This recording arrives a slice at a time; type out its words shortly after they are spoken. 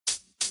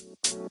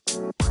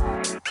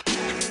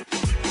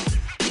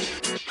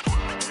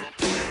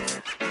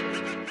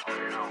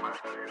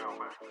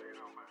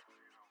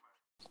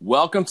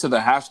Welcome to the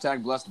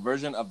hashtag blessed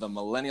version of the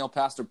Millennial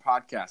Pastor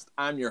Podcast.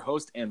 I'm your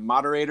host and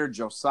moderator,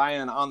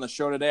 Josiah, and on the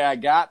show today I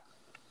got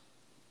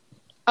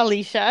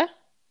Alicia,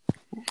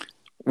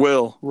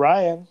 Will,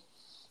 Ryan,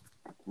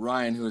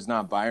 who is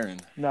not Byron.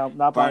 No,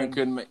 not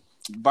Byron.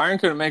 Byron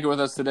couldn't make it with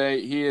us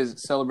today. He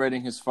is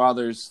celebrating his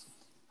father's.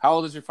 How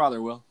old is your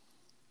father, Will?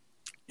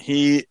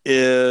 he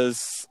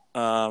is.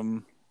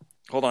 Hold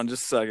on,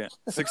 just a second.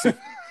 60.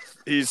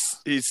 He's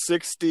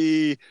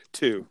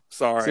 62.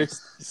 Sorry,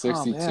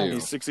 62. man.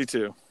 he's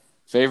 62.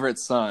 Favorite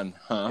son,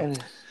 huh?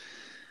 And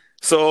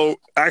So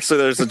actually,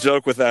 there's a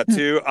joke with that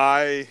too.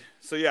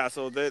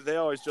 So they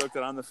always joke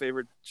that I'm the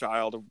favorite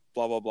child of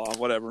blah blah blah,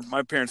 whatever.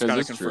 My parents kind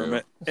of confirm true.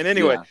 it. And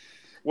anyway,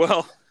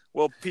 Yeah.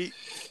 well, Pete,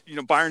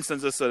 Byron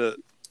sends us a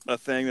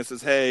thing that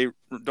says, "Hey,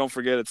 don't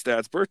forget it's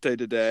Dad's birthday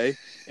today."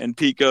 And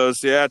Pete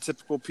goes, "Yeah,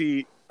 typical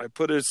Pete. I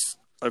put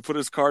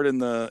his card in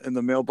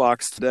the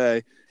mailbox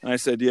today." And I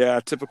said, "Yeah,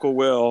 typical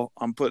Will.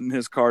 I'm putting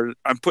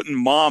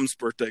Mom's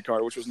birthday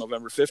card, which was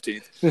November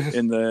 15th,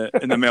 in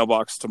the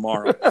mailbox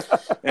tomorrow."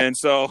 And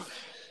so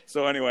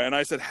anyway, and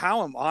I said,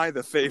 "How am I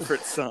the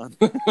favorite son?"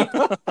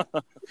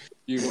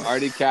 You've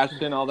already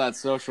cashed in all that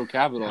social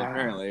capital,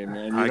 apparently,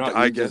 man.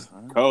 I You guess.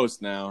 just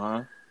coast now,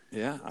 huh?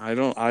 Yeah, I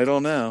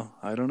don't know.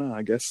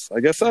 I guess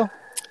so.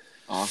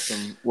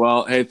 Awesome.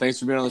 Well, hey, thanks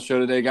for being on the show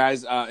today,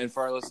 guys. And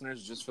for our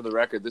listeners, just for the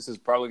record, this is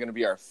probably going to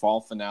be our fall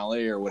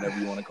finale or whatever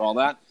you want to call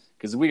that,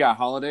 because we got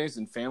holidays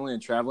and family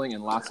and traveling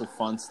and lots of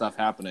fun stuff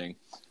happening.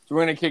 So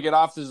we're going to kick it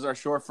off. This is our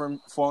short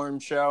form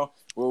show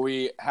where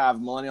we have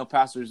millennial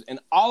pastors, and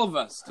all of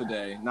us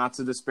today, not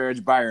to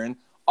disparage Byron,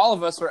 all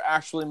of us are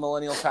actually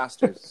millennial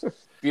pastors. If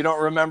you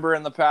don't remember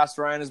in the past,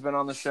 Ryan has been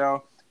on the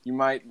show. You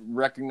might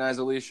recognize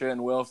Alicia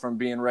and Will from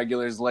being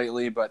regulars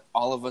lately, but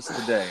all of us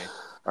today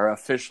are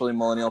officially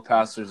millennial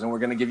pastors, and we're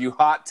going to give you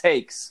hot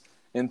takes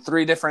in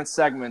 3 different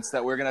segments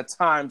that we're going to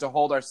time to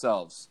hold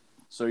ourselves.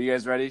 So you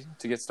guys ready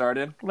to get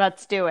started?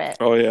 let's do it.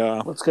 Oh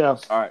yeah. let's go.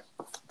 All right.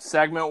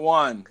 Segment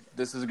 1.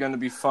 This is going to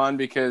be fun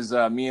because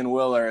me and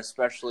Will are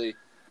especially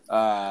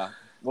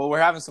we're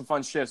having some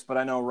fun shifts, but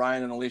I know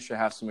Ryan and Alicia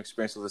have some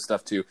experience with this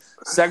stuff too.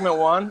 Segment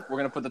 1, we're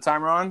going to put the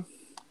timer on.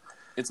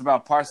 It's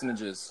about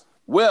parsonages.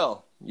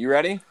 Will, you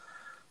ready?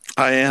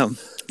 I am.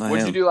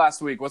 What'd you do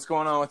last week? What's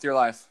going on with your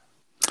life?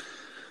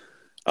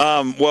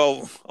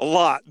 Well, a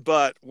lot,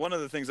 but one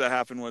of the things that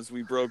happened was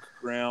we broke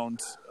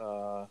ground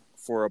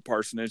for a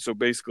parsonage. So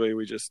basically,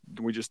 we just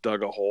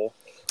dug a hole.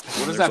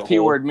 What does that P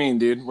word mean,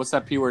 dude? What's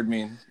that P word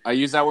mean? I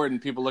use that word and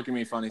people look at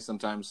me funny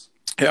sometimes.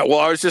 Yeah, well,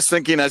 I was just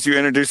thinking as you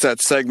introduced that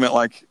segment,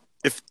 like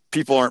if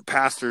people aren't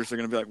pastors, they're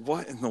going to be like,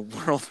 "What in the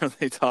world are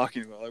they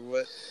talking about?" Like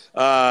what?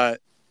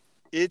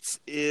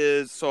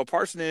 So a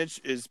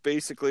parsonage is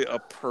basically a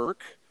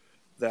perk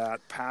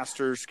that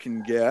pastors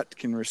can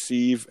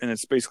receive, and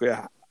it's basically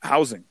a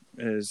housing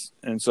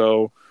and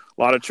so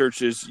a lot of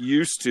churches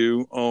used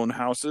to own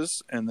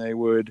houses, and they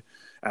would,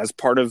 as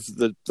part of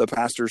the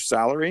pastor's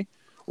salary,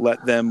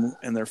 let them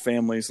and their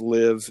families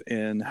live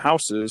in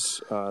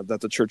houses that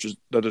the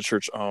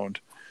church owned.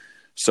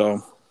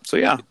 So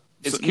yeah,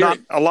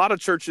 a lot of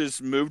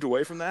churches moved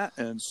away from that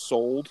and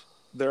sold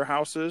their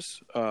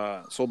houses,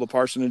 sold the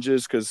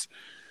parsonages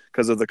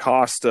because of the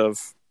cost of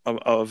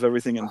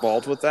everything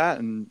involved with that,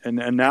 and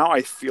now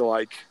I feel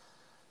like,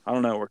 I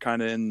don't know, we're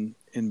kind of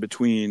in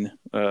between.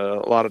 A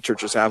lot of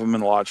churches have them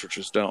and a lot of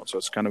churches don't. So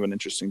it's kind of an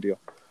interesting deal.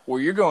 Well,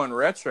 you're going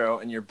retro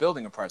and you're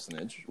building a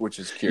parsonage, which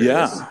is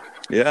curious.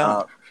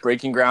 Yeah.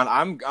 Breaking ground.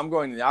 I'm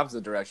going in the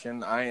opposite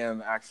direction. I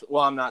am actually,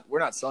 I'm not, we're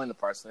not selling the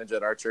parsonage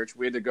at our church.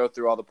 We had to go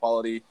through all the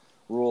polity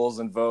rules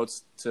and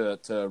votes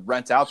to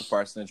rent out the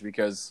parsonage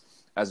because,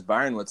 as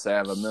Byron would say, I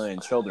have 1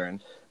 million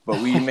children,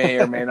 but we may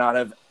or may not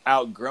have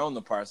outgrown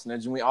the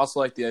parsonage. And we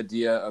also like the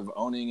idea of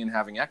owning and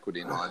having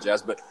equity and all that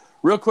jazz. But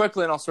real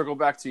quickly, and I'll circle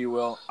back to you,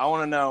 Will, I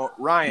want to know,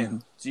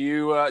 Ryan, do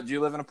you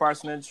live in a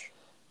parsonage?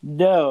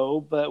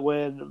 No, but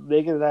when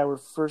Megan and I were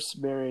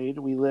first married,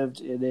 we lived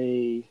in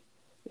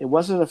it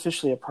wasn't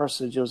officially a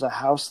parsonage, it was a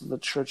house that the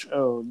church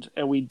owned,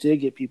 and we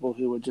did get people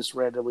who would just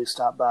randomly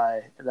stop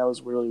by, and that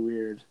was really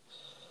weird.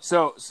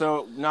 So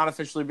not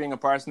officially being a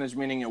parsonage,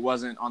 meaning it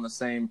wasn't on the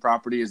same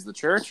property as the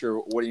church, or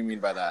what do you mean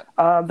by that?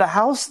 The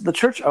house, the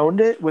church owned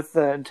it with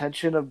the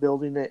intention of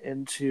building it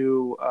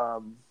into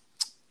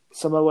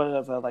somewhat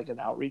of an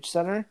outreach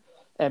center,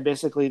 and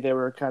basically they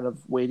were kind of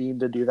waiting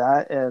to do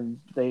that,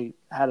 and they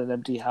had an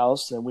empty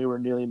house, and we were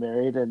newly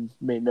married and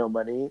made no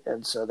money,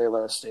 and so they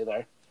let us stay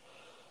there.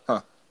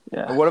 Huh.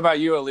 Yeah. And what about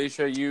you,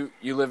 Alicia? You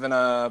live in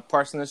a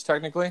parsonage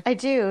technically? I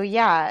do,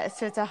 yeah.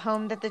 So it's a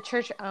home that the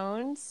church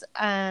owns,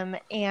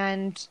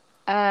 and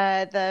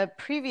the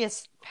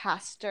previous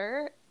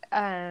pastor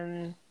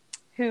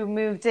who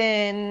moved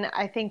in,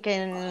 I think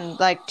in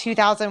like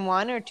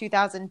 2001 or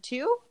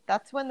 2002.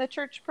 That's when the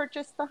church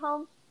purchased the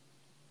home.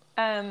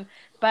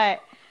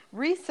 But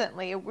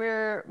recently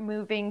we're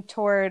moving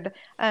toward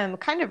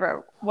kind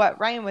of what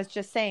Ryan was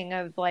just saying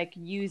of like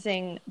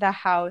using the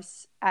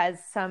house as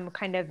some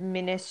kind of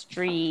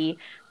ministry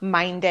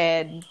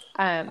minded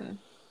a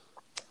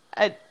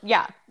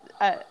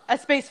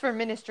space for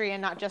ministry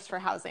and not just for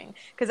housing,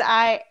 because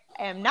I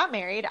am not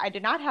married, I do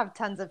not have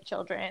tons of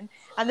children,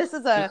 and this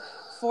is a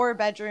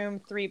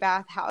 4-bedroom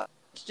 3-bath house,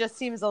 which just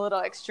seems a little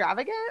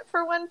extravagant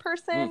for one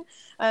person.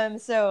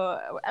 So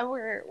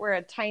we're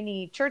a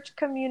tiny church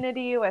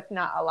community with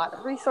not a lot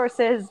of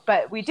resources,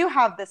 but we do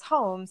have this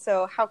home.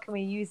 So how can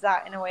we use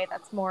that in a way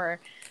that's more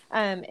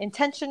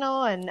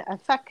intentional and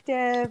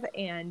effective,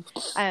 and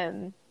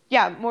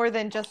more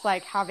than just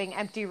like having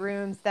empty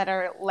rooms that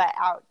are let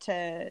out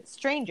to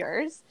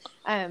strangers.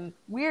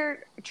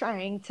 We're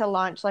trying to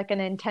launch like an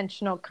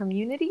intentional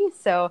community.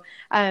 So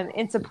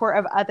in support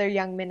of other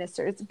young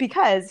ministers,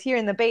 because here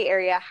in the Bay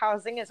Area,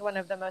 housing is one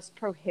of the most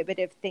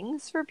prohibitive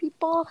things for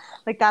people.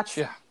 Like that's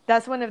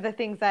one of the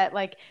things that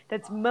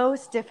that's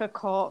most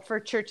difficult for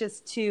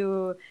churches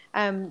to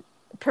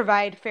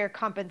provide fair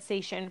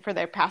compensation for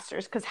their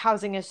pastors, because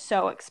housing is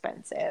so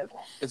expensive.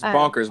 It's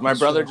bonkers. My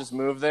brother just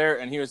moved there,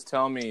 and he was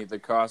telling me the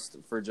cost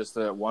for just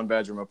a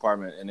 1-bedroom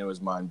apartment, and it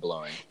was mind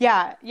blowing.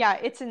 Yeah,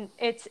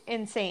 it's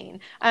insane.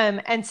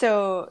 And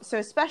so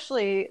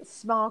especially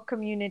small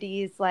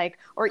communities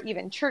or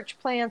even church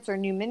plants or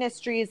new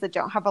ministries that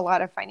don't have a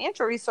lot of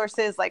financial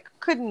resources,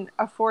 couldn't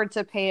afford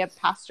to pay a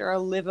pastor a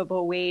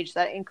livable wage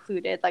that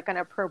included an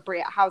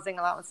appropriate housing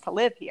allowance to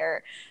live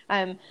here.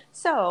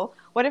 So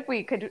what if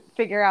we could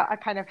figure out a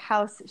kind of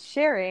house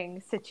sharing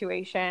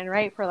situation,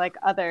 right, for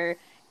other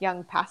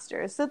young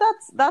pastors? So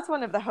that's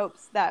one of the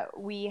hopes that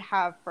we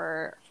have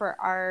for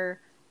our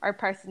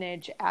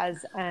parsonage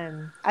as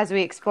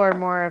we explore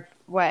more of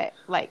what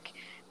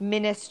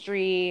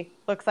ministry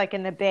looks like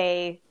in the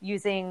Bay,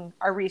 using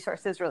our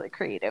resources really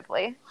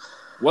creatively.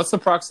 What's the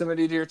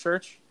proximity to your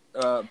church,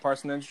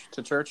 parsonage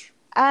to church?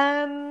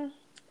 That's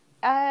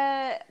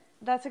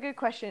a good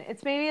question.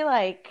 It's maybe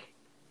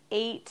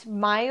 8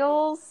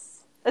 miles.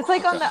 It's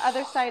on the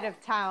other side of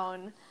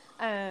town.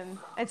 And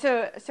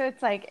so it's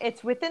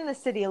it's within the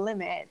city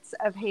limits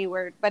of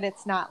Hayward, but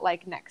it's not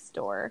next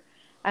door.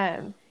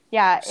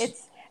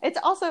 It's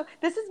also,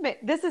 this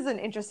is an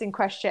interesting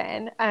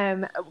question.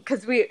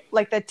 Cause we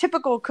the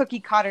typical cookie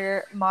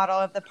cutter model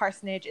of the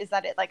parsonage is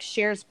that it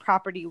shares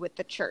property with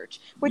the church,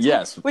 which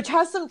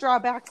has some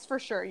drawbacks for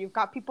sure. You've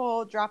got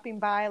people dropping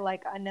by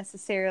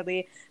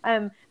unnecessarily. But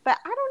I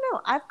don't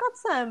know. I've got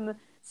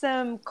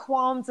some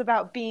qualms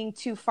about being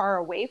too far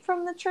away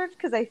from the church,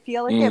 because I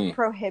feel it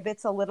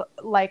prohibits a little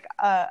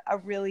a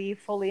really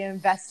fully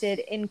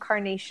invested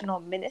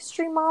incarnational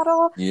ministry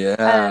model.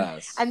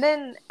 Yes. And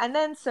then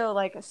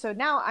so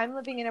now I'm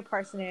living in a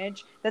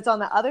parsonage that's on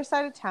the other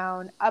side of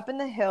town, up in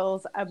the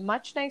hills, a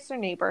much nicer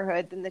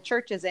neighborhood than the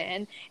church is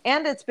in,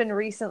 and it's been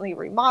recently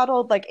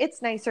remodeled.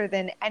 It's nicer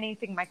than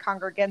anything my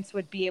congregants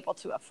would be able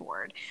to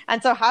afford.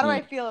 And so how do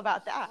I feel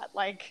about that?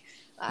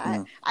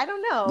 I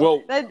don't know.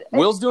 Well,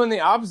 Will's doing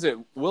the opposite.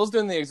 Will's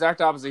doing the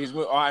exact opposite. He's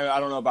I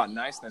don't know about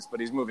niceness, but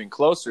he's moving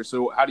closer.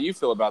 So how do you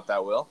feel about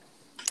that, Will?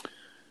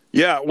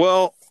 Yeah,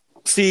 well,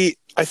 see,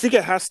 I think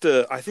it has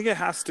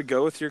to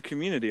go with your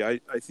community. I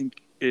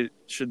think it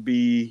should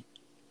be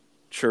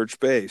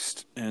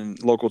church-based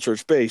and local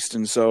church-based.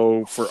 And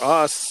so for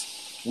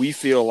us, we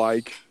feel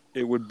like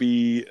it would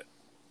be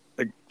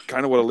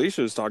kind of what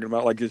Alicia was talking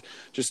about,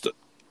 just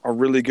a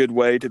really good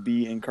way to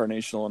be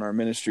incarnational in our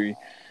ministry.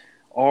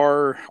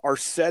 Our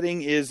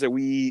setting is that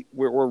we're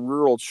a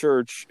rural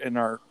church, and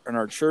our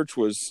church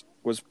was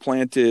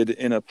planted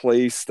in a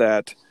place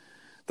that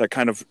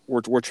kind of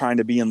we're trying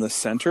to be in the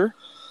center,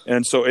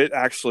 and so it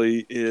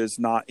actually is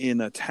not in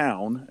a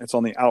town. It's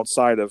on the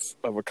outside of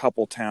a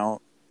couple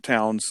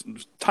towns,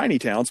 tiny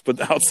towns,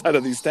 but outside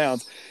of these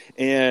towns,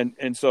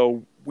 and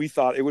so we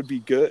thought it would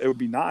be good. It would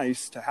be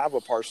nice to have a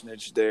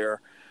parsonage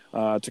there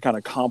to kind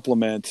of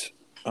complement,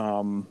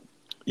 the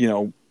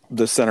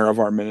center of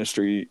our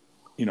ministry.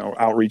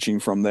 Outreaching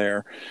from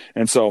there.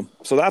 And so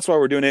that's why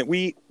we're doing it.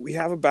 We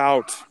have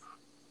about,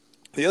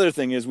 the other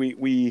thing is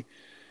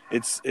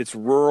it's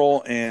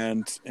rural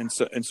and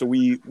so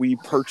we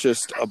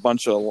purchased a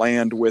bunch of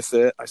land with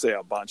it. I say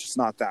a bunch, it's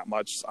not that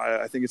much.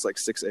 I think it's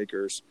 6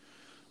 acres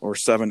or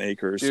 7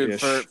 acres. Dude,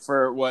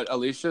 for what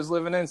Alicia's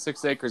living in,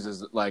 6 acres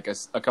is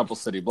a couple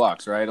city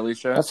blocks, right,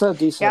 Alicia? That's a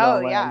decent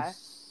amount of land.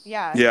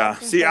 Yeah.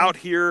 See, out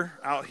here,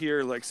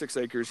 6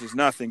 acres is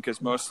nothing,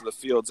 because most of the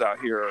fields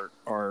out here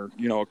are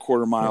a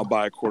quarter mile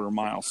by a quarter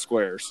mile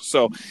squares.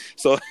 So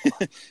here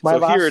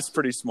it's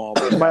pretty small.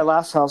 But my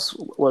last house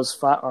was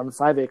on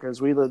 5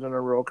 acres. We lived in a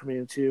rural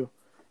community too,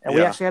 and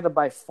we actually had to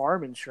buy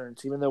farm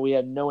insurance, even though we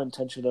had no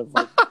intention of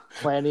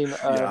planting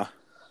a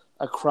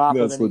crop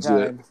of any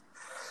kind.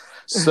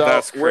 So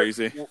that's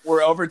crazy.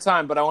 We're over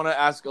time, but I want to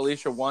ask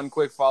Alicia one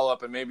quick follow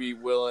up, and maybe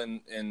Will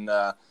and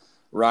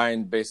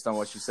Ryan, based on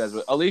what she says.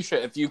 But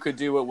Alicia, if you could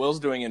do what Will's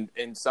doing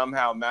and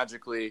somehow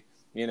magically,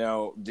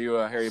 do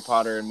a Harry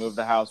Potter and move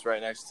the house right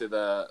next to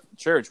the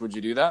church, would you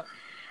do that?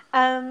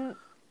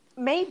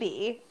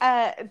 Maybe,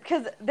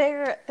 because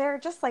there are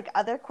just like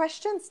other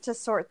questions to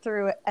sort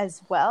through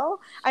as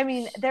well. I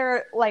mean,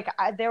 there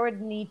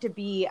would need to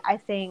be, I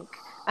think,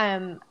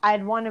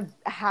 I'd want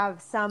to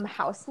have some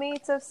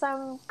housemates of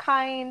some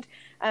kind.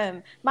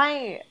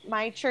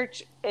 My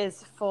church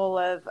is full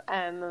of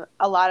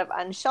a lot of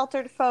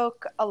unsheltered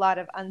folk, a lot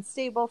of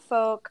unstable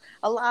folk,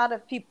 a lot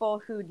of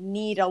people who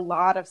need a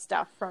lot of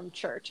stuff from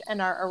church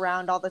and are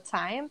around all the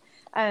time.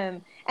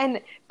 And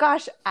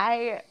gosh,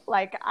 I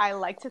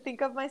like to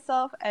think of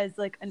myself as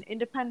like an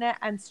independent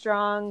and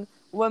strong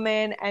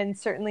woman and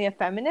certainly a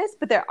feminist,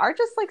 but there are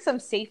just like some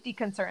safety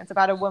concerns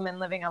about a woman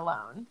living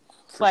alone.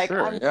 For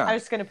sure, I'm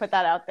just going to put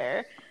that out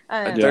there.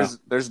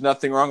 There's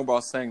nothing wrong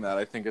about saying that.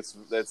 I think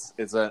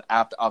it's an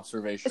apt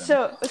observation.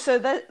 So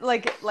that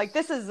like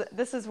this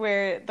is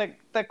where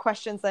the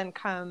questions then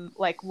come,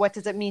 like, what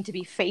does it mean to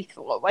be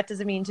faithful? What does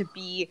it mean to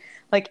be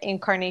like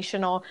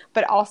incarnational?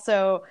 But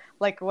also,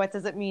 like, what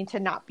does it mean to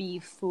not be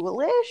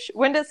foolish?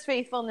 When does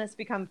faithfulness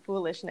become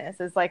foolishness?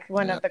 Is like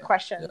one of the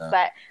questions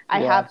that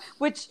I have,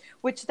 which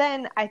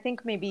then I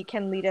think maybe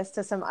can lead us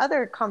to some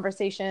other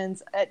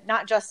conversations,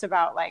 not just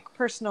about like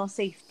personal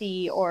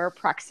safety or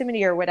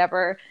proximity or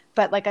whatever,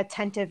 but like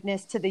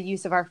attentiveness to the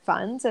use of our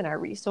funds and our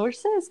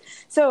resources.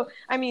 So,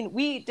 I mean,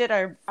 we did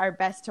our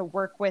best to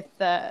work with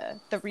the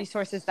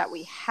resources that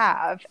we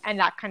have, and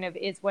that kind of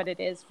is what it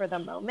is for the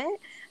moment.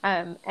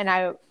 And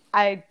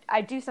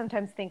I do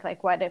sometimes think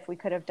like, what if we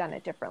could have done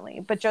it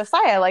differently? But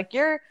Josiah, like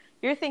you're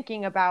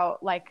thinking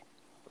about like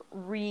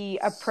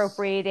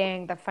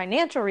reappropriating the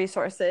financial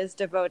resources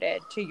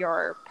devoted to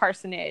your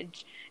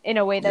parsonage in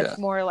a way that's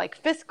more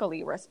like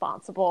fiscally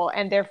responsible,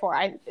 and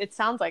therefore it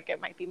sounds like it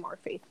might be more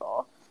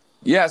faithful.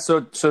 Yeah, so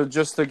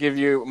just to give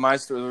you my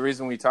story, the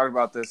reason we talked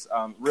about this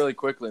really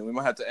quickly, we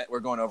might have to. We're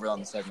going over it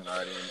on the segment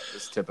already, and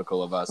it's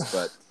typical of us.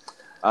 But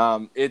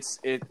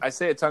I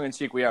say it tongue in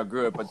cheek. We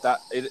outgrew it, but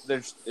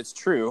it's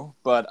true.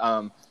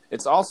 But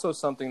it's also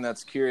something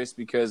that's curious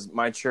because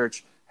my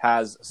church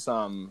has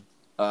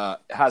a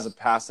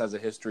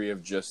history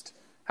of just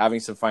having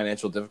some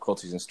financial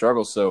difficulties and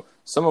struggles. So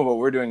some of what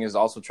we're doing is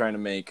also trying to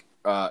make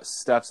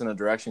steps in a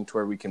direction to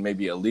where we can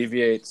maybe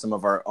alleviate some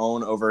of our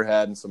own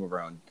overhead and some of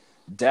our own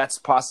debts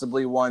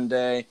possibly one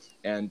day,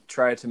 and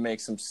try to make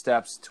some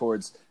steps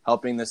towards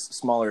helping this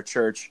smaller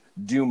church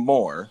do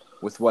more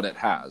with what it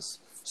has.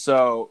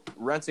 So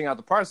renting out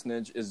the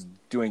parsonage is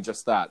doing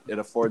just that. It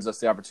affords us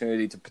the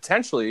opportunity to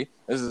potentially,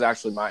 this is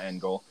actually my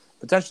end goal,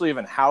 potentially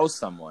even house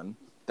someone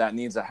that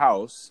needs a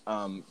house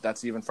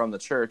that's even from the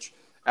church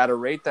at a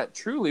rate that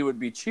truly would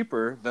be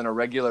cheaper than a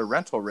regular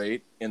rental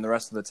rate in the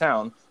rest of the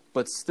town,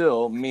 but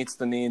still meets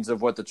the needs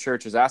of what the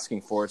church is asking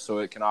for, so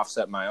it can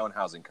offset my own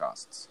housing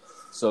costs.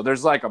 So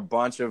there's like a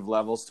bunch of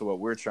levels to what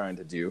we're trying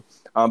to do.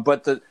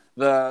 But the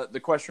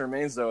question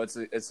remains, though,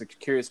 it's a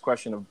curious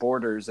question of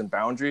borders and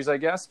boundaries, I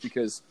guess,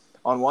 because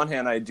on one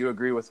hand, I do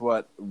agree with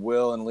what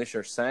Will and Alicia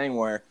are saying,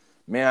 where,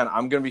 man,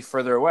 I'm going to be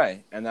further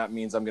away, and that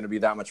means I'm going to be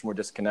that much more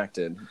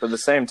disconnected. But at the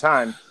same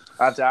time,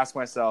 I have to ask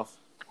myself,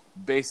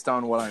 based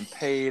on what I'm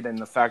paid and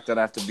the fact that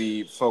I have to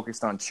be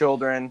focused on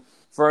children.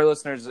 For our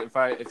listeners,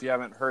 if you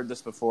haven't heard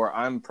this before,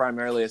 I'm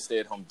primarily a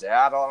stay-at-home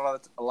dad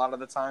a lot of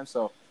the time,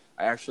 so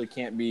I actually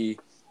can't be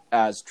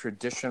as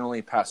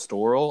traditionally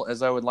pastoral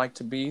as I would like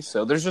to be.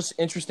 So there's just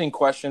interesting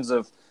questions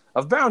of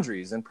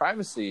boundaries and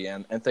privacy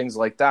and things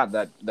like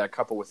that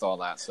couple with all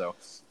that. So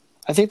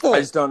I think I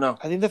just don't know.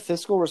 I think the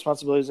fiscal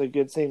responsibility is a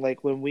good thing.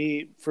 Like when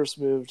we first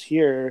moved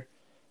here,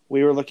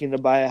 we were looking to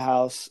buy a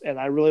house, and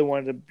I really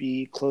wanted to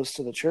be close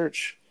to the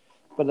church.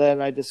 But then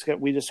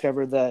we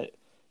discovered that,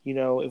 you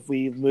know, if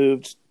we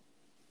moved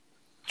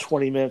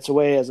 20 minutes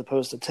away as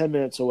opposed to 10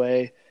 minutes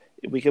away,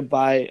 we could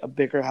buy a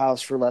bigger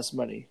house for less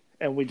money.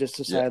 And we just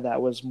decided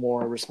that was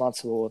more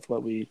responsible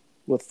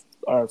with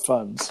our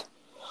funds.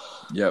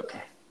 Yep.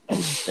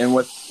 And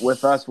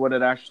with us, what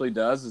it actually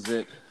does is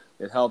it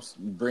helps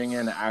bring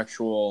in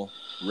actual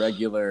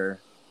regular,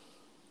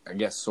 I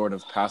guess, sort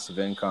of passive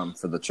income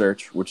for the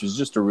church, which is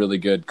just a really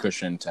good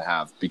cushion to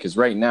have. Because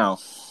right now,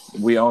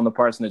 we own the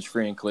parsonage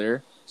free and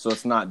clear, so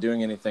it's not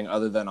doing anything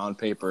other than on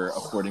paper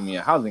affording me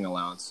a housing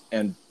allowance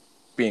and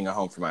being a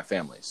home for my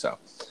family. So,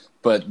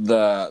 but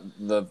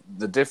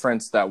the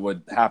difference that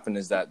would happen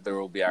is that there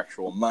will be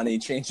actual money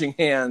changing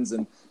hands,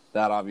 and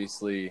that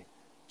obviously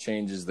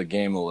changes the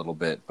game a little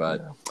bit.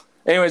 But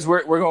anyways,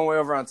 we're going way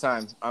over on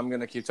time. I'm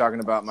going to keep talking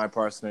about my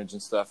parsonage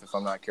and stuff if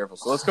I'm not careful.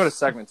 So let's go to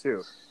segment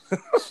 2.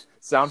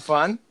 Sound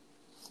fun?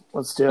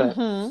 Let's do it.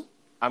 Mm-hmm.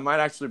 I might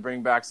actually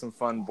bring back some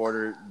fun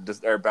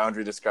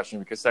boundary discussion,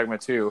 because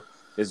segment 2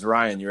 is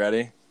Ryan. You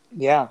ready?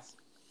 Yeah.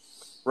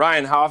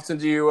 Ryan, how often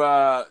do you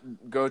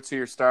go to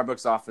your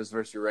Starbucks office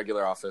versus your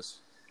regular office?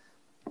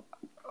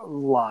 A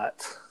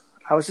lot.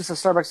 I was just at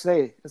Starbucks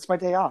today. It's my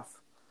day off.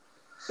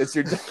 It's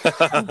your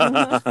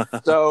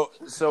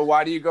So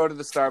why do you go to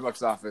the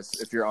Starbucks office,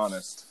 if you're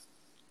honest?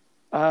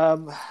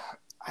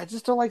 I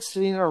just don't like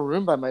sitting in a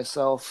room by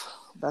myself.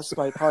 That's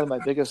probably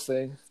my biggest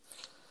thing.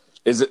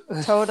 Is it?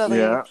 Totally.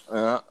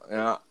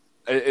 Yeah.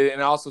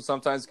 And also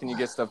sometimes, can you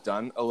get stuff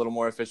done a little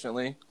more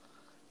efficiently?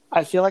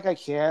 I feel like I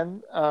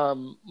can,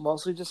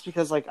 mostly just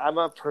because like I'm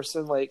a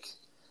person like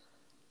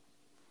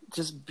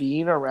just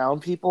being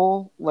around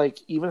people, like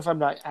even if I'm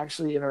not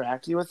actually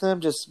interacting with them,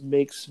 just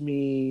makes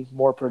me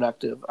more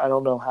productive. I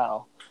don't know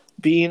how.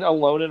 Being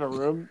alone in a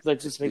room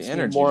that just makes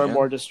me more and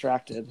more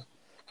distracted.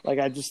 Like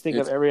I just think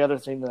of every other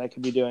thing that I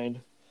could be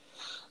doing.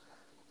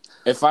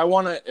 If I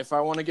want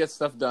to get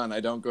stuff done, I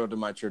don't go to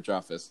my church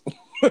office.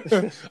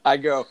 I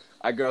go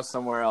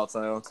somewhere else,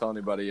 and I don't tell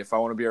anybody. If I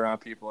want to be around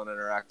people and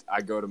interact,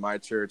 I go to my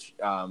church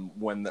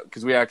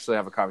because we actually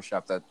have a coffee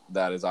shop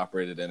that is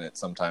operated in it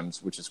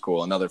sometimes, which is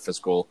cool. Another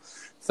fiscal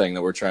thing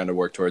that we're trying to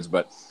work towards.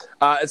 But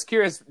it's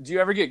curious. Do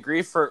you ever get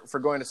grief for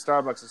going to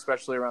Starbucks,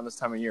 especially around this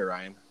time of year,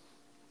 Ryan?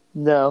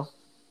 No.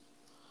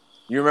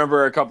 You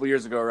remember a couple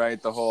years ago, right?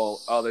 The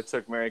whole they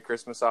took Merry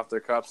Christmas off their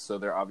cups, so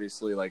they're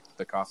obviously like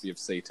the coffee of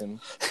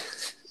Satan.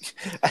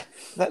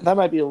 That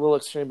might be a little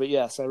extreme, but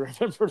yes, I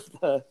remember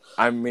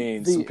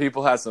some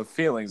people had some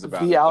feelings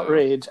about the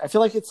outrage. I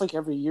feel like it's like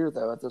every year,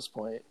 though, at this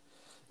point.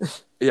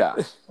 Yeah,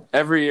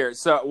 every year.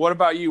 So what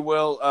about you,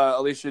 Will?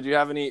 Alicia, do you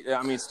have any?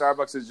 I mean,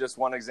 Starbucks is just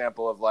one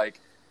example of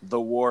like the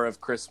war of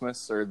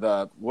Christmas, or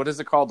what is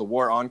it called? The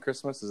war on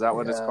Christmas? Is that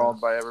what it's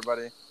called by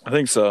everybody? I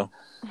think so.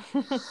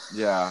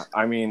 Yeah,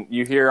 I mean,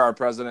 you hear our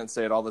president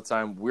say it all the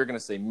time. We're going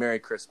to say Merry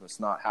Christmas,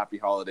 not Happy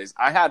Holidays.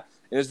 It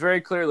was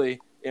very clearly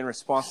in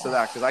response to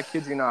that, because I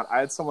kid you not, I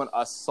had someone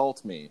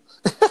assault me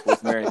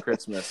with Merry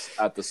Christmas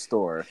at the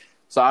store.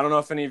 So I don't know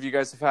if any of you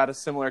guys have had a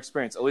similar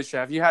experience. Alicia,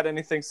 have you had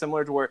anything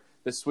similar to where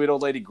this sweet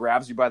old lady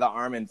grabs you by the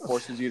arm and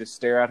forces you to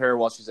stare at her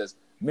while she says,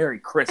 Merry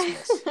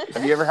Christmas?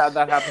 Have you ever had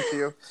that happen to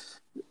you?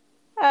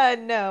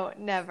 No,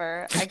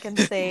 never. I can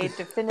say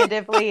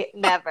definitively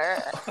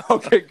never.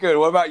 Okay, good.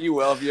 What about you,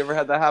 Will? Have you ever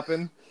had that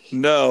happen?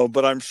 No,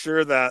 but I'm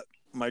sure that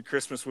my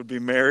Christmas would be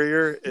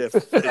merrier if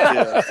it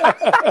did.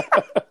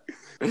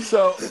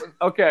 So,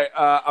 okay,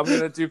 I'm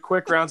going to do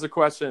quick rounds of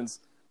questions.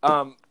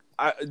 I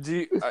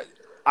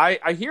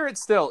hear it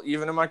still,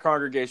 even in my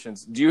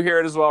congregations. Do you hear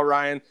it as well,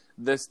 Ryan?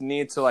 This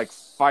need to like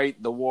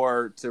fight the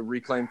war to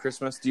reclaim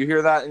Christmas. Do you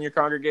hear that in your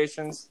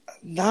congregations?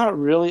 Not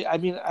really. I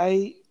mean,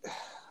 I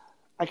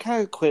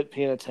kind of quit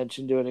paying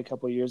attention to it a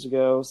couple of years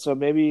ago, so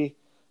maybe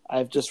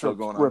I've just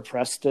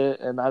repressed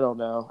it, and I don't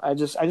know. I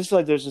just feel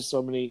like there's just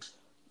so many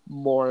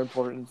more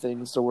important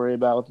things to worry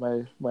about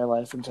with my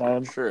life and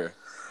time. Sure.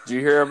 Do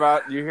you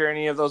hear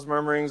any of those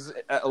murmurings,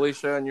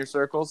 Alicia, in your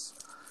circles?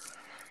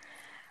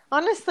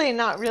 Honestly,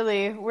 not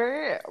really.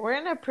 We're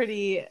in a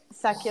pretty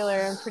secular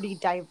and pretty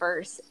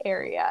diverse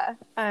area.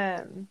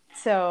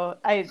 So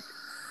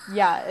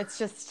it's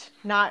just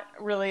not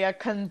really a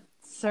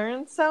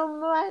concern so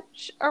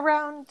much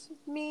around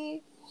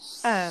me.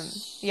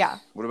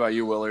 What about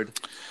you, Willard?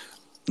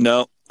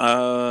 No,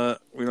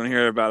 we don't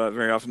hear about it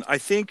very often. I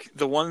think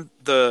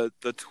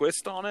the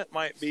twist on it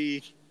might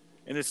be,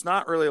 and it's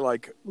not really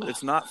like,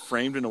 it's not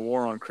framed in a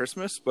war on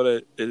Christmas, but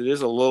it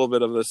is a little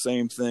bit of the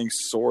same thing,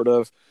 sort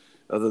of.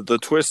 The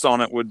twist on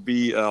it would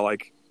be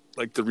like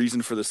the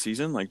reason for the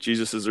season, like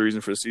Jesus is the reason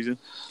for the season.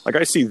 Like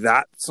I see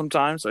that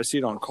sometimes. I see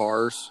it on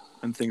cars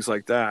and things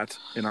like that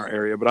in our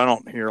area, but I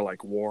don't hear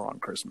like war on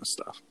Christmas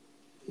stuff.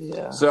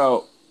 Yeah.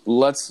 So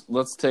let's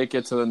take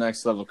it to the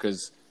next level,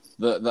 because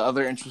the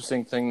other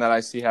interesting thing that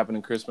I see happen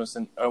in Christmas,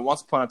 and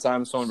once upon a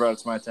time, someone brought it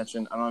to my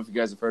attention. I don't know if you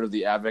guys have heard of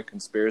the Advent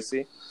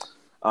conspiracy.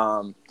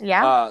 So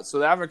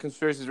the Advent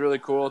conspiracy is really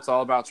cool. It's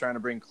all about trying to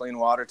bring clean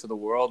water to the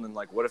world, and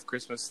like, what if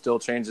Christmas still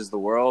changes the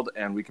world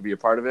and we could be a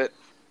part of it?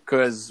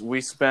 Because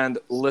we spend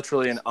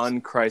literally an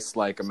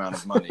unchrist-like amount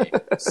of money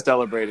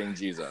celebrating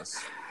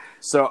Jesus.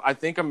 So I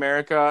think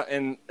America,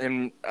 and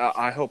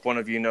I hope one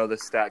of you know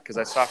this stat, because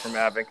I saw from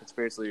Advent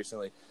Conspiracy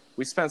recently,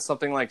 we spent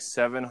something like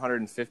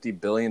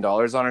 $750 billion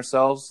on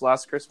ourselves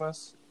last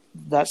Christmas.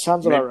 That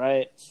sounds about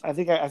right. I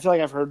feel like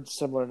I've heard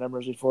similar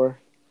numbers before.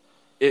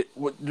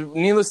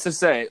 Needless to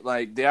say,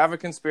 like the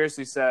Advent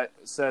Conspiracy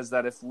says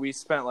that if we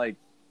spent like,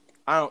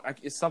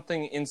 it's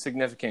something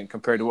insignificant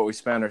compared to what we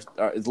spend, or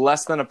it's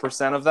less than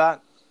 1% of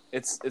that.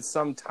 It's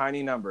some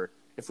tiny number.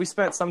 If we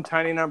spent some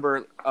tiny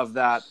number of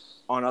that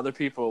on other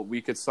people,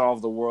 we could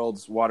solve the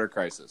world's water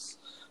crisis.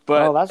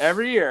 But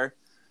every year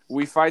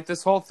we fight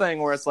this whole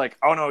thing where it's like,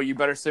 oh no, you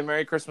better say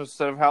Merry Christmas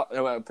instead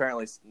of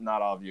apparently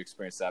not all of you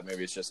experience that.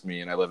 Maybe it's just me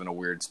and I live in a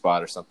weird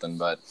spot or something.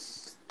 But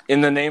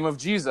in the name of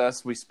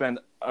Jesus, we spend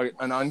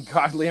an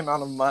ungodly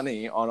amount of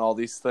money on all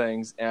these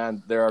things,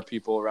 and there are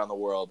people around the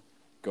world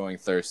going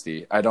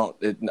thirsty. I don't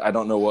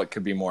know what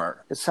could be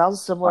more. It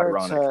sounds similar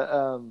ironic.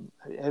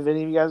 To. Have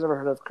any of you guys ever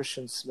heard of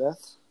Christian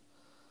Smith?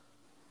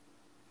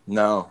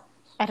 No,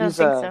 I don't think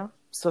so.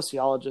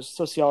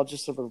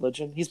 Sociologist of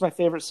religion. He's my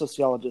favorite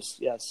sociologist.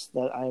 Yes,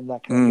 that I am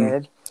that kind of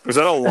nerd. Was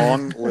that a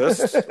long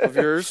list of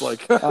yours?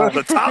 Like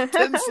the top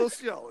 10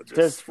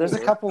 sociologists? There's a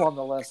couple on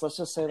the list. Let's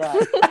just say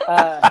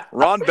that.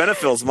 Ron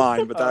Benefill's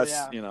mine, but that's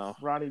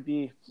Ronnie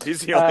B.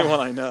 He's the only one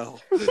I know.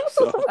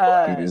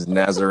 So. He's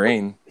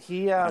Nazarene.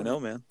 I know,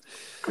 man.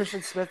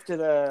 Christian Smith did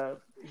a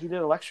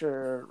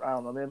lecture. I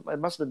don't know. It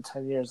must have been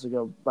 10 years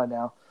ago by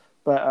now.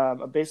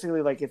 But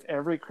basically, like if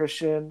every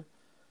Christian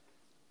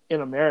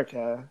in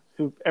America,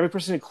 every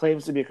person who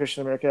claims to be a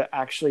Christian in America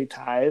actually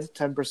tithe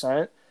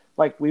 10%,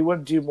 like we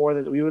would do more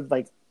than we would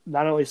like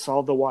not only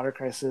solve the water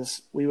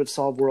crisis, we would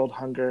solve world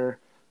hunger,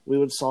 we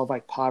would solve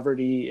like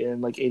poverty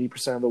in like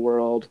 80% of the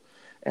world.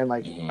 And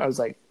like, I was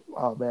like,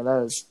 oh man,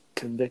 that is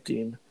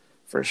convicting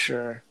for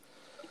sure.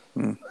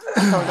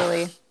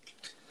 Totally.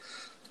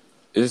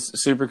 It's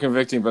super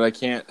convicting, but I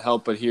can't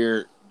help but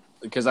hear,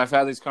 because I've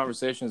had these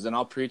conversations and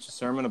I'll preach a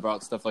sermon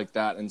about stuff like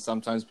that. And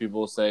sometimes people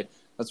will say,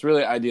 that's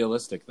really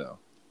idealistic though.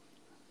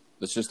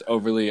 That's just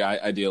overly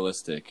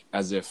idealistic,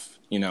 as if,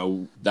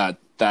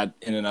 that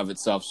in and of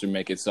itself should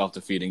make it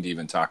self-defeating to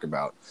even talk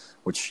about,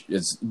 which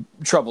is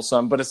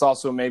troublesome, but it's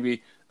also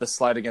maybe the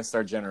slight against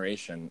our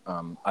generation.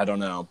 I don't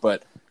know.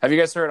 But have you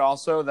guys heard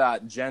also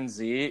that Gen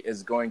Z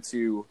is going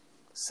to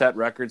set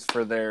records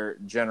for their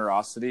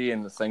generosity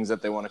and the things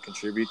that they want to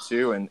contribute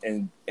to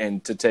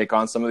and to take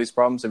on some of these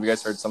problems? Have you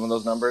guys heard some of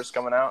those numbers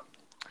coming out?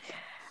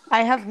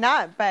 I have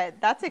not,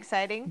 but that's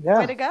exciting. Yeah.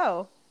 Way to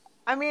go.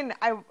 I mean,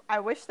 I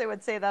wish they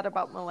would say that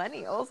about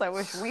millennials. I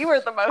wish we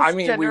were the most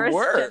generous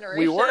generation.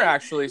 We were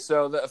actually.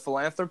 So the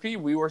philanthropy,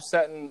 we were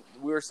setting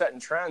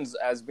trends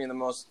as being the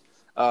most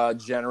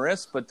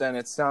generous, but then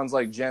it sounds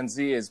like Gen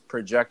Z is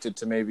projected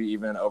to maybe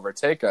even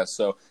overtake us.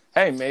 So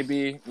hey,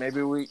 maybe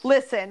we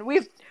listen.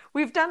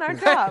 We've done our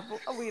job.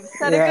 We've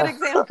set a good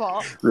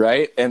example,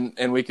 right?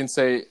 And we can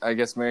say, I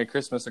guess, Merry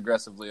Christmas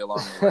aggressively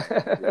along the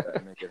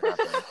way. Make it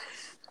happen.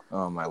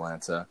 Oh my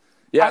Lanta.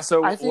 Yeah.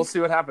 So we'll see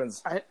what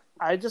happens.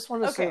 I just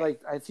want to say, like,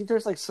 I think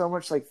there's like so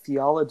much like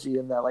theology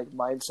in that like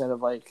mindset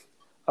of like,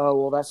 oh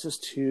well, that's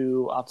just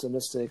too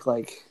optimistic.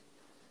 Like,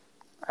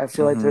 I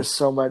feel like there's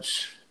so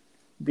much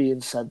being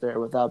said there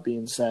without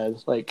being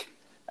said. Like,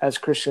 as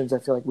Christians, I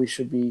feel like we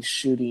should be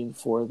shooting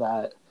for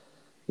that.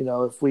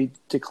 If we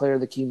declare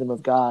the kingdom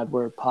of God,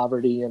 where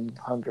poverty and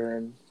hunger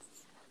and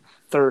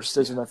thirst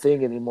isn't a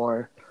thing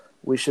anymore,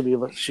 we should be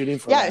shooting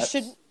for that.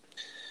 Yeah,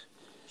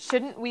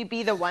 shouldn't we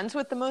be the ones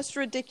with the most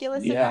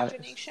ridiculous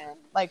imagination?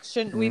 Like,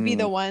 shouldn't we be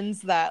the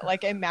ones that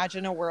like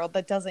imagine a world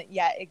that doesn't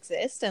yet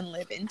exist and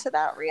live into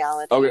that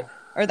reality? Okay.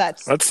 Or that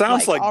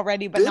sounds like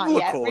already but not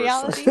yet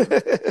reality.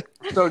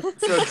 So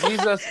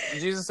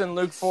Jesus in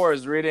Luke 4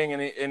 is reading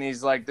and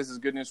he's like, this is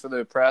good news for the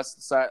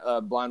oppressed,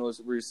 blind will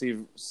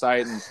receive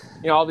sight,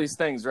 and all these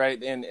things,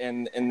 right?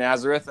 In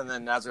Nazareth, and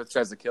then Nazareth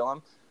tries to kill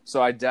him. So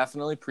I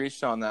definitely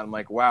preached on that. I'm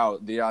like, wow,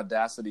 the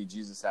audacity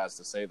Jesus has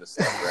to say this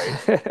stuff,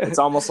 right? It's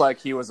almost like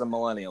he was a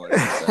millennial or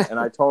something. And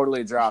I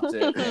totally dropped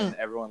it, and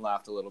everyone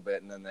laughed a little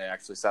bit, and then they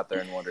actually sat there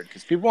and wondered,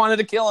 because people wanted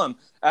to kill him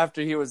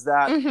after he was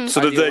that So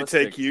did they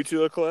take you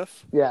to a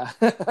cliff? Yeah.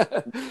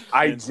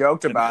 I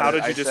joked about it.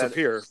 How did you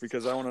disappear?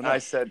 Because I want to know. I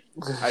said,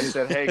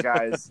 hey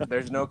guys,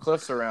 there's no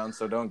cliffs around,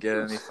 so don't get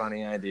any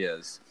funny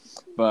ideas.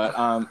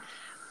 But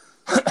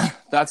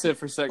that's it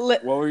for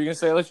what were you gonna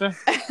say, Alicia?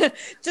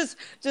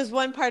 just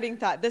one parting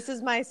thought. This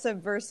is my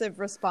subversive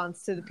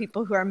response to the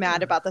people who are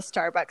mad about the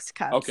Starbucks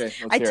cups. Okay,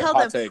 I tell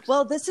them, takes.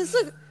 well, this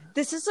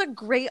is a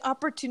great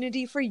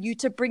opportunity for you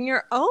to bring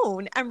your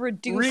own and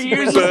reduce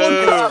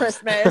Reusable this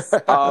Christmas.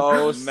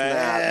 Oh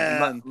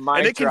man! Mic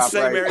and it can drop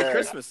say right Merry there.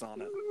 Christmas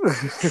on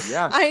it.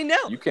 Yeah, I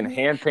know. You can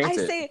hand paint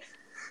it.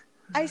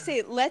 I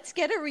say, let's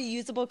get a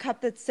reusable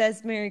cup that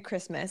says Merry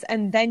Christmas,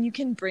 and then you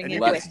can bring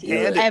it let's with you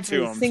hand it to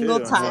every 'em, single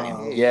too.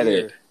 time. Get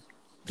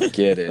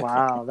it.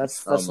 Wow,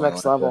 that's Oh, my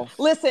next God. level.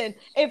 Listen,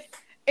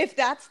 if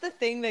that's the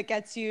thing that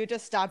gets you to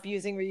stop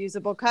using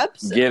reusable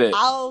cups, Get it.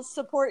 I'll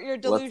support your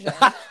delusion.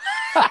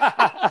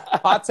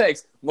 Hot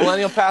takes.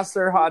 Millennial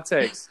pastor hot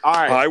takes. All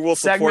right. I will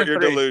support Segment your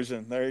 3.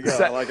 delusion. There you go.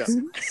 I like it.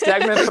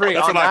 Segment 3.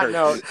 That's On what I that heard.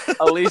 note,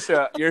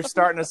 Alicia, you're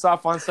starting us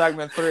off on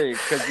segment 3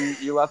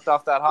 because you left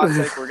off that hot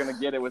take. We're going to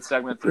get it with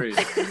segment 3.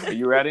 Are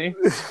you ready?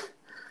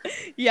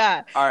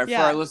 Yeah. All right. Yeah.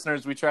 For our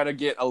listeners, we try to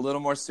get a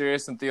little more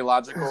serious and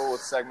theological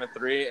with segment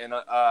 3, and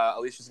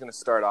Alicia's going to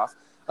start off.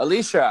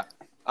 Alicia,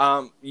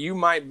 you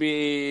might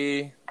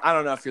be, I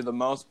don't know if you're the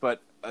most,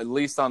 but at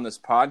least on this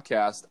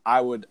podcast,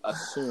 I would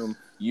assume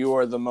you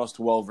are the most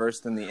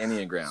well-versed in the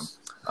Enneagram.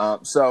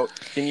 So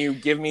can you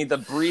give me the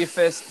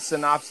briefest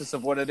synopsis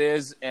of what it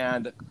is,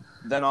 and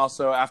then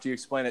also, after you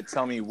explain it,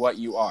 tell me what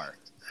you are?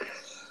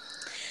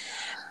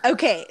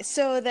 Okay,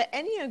 so the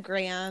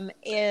Enneagram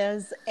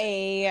is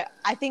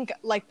I think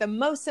like the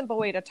most simple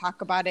way to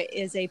talk about it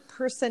is a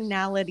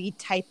personality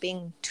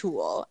typing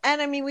tool.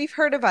 And I mean, we've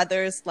heard of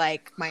others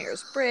like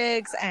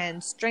Myers-Briggs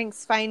and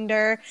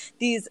StrengthsFinder,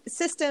 these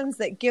systems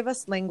that give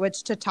us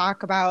language to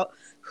talk about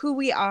who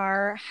we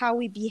are, how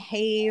we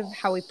behave,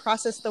 how we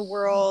process the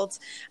world,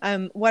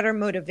 what our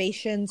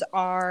motivations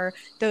are,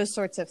 those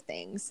sorts of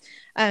things.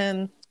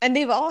 And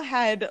they've all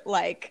had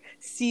like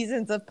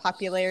seasons of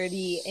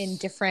popularity in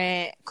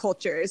different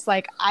cultures.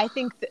 Like I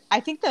think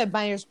the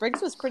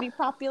Myers-Briggs was pretty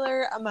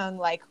popular among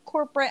like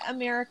corporate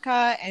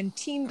America and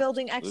team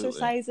building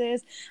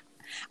exercises.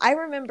 I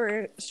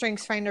remember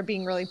StrengthsFinder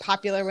being really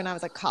popular when I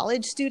was a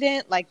college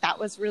student. Like that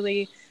was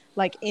really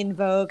like in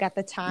vogue at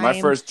the time.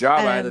 My first job,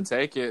 I had to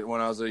take it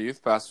when I was a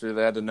youth pastor.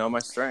 They had to know my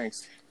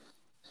strengths.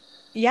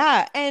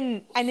 Yeah,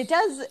 and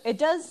it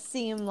does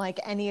seem like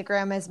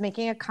Enneagram is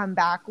making a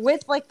comeback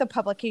with like the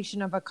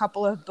publication of a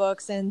couple of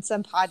books and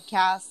some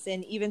podcasts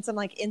and even some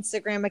like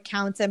Instagram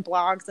accounts and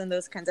blogs and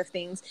those kinds of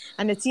things.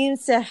 And it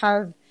seems to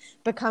have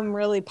become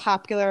really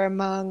popular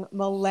among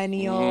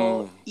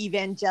millennial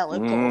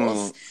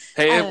evangelicals.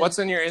 Hey, Um, what's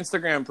in your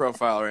Instagram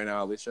profile right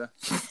now, Alicia?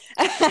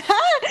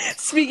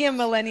 Speaking of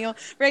millennial,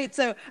 right?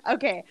 So,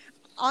 okay,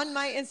 on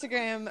my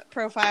Instagram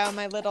profile,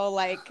 my little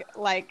like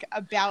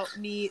about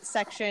me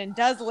section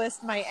does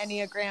list my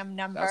Enneagram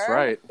number, That's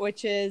right.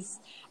 which is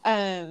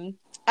the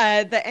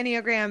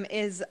Enneagram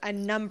is a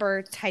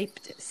number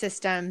typed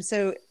system.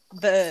 So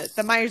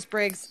the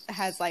Myers-Briggs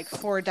has like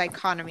 4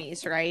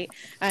 dichotomies, right?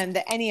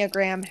 The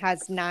Enneagram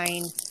has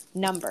 9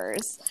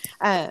 numbers,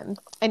 and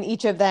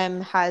each of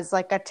them has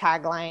like a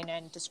tagline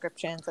and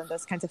descriptions and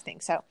those kinds of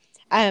things. So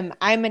I'm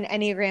an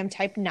Enneagram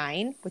type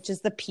 9, which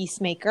is the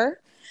peacemaker.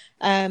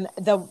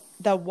 The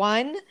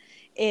 1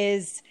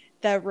 is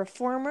the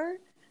reformer.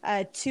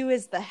 2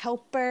 is the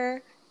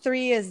helper.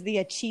 3 is the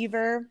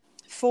achiever.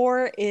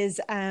 4 is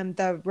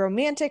the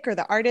romantic or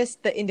the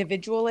artist, the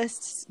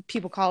individualist.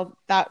 People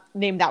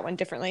name that one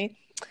differently.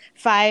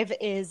 5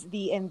 is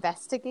the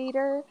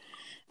investigator.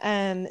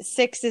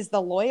 6 is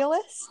the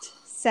loyalist.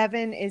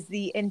 7 is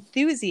the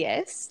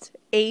enthusiast.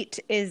 8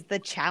 is the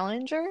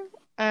challenger.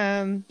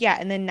 And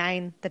then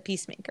 9, the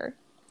peacemaker.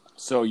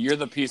 So you're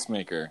the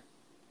peacemaker.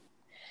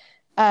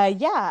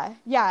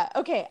 Yeah.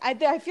 Okay.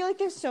 I feel like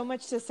there's so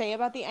much to say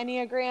about the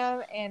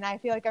Enneagram, and I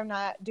feel like I'm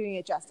not doing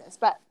it justice.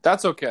 But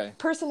That's okay.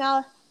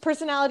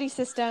 personality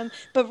system,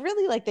 but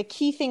really like the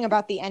key thing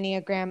about the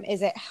Enneagram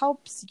is it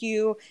helps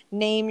you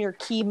name your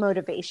key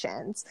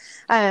motivations.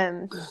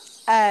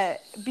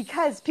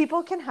 Because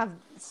people can have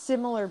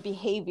similar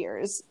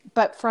behaviors,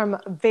 but from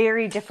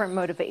very different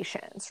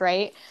motivations,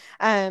 right?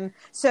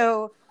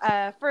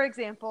 For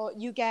example,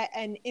 you get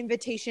an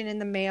invitation in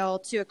the mail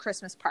to a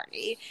Christmas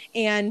party,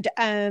 and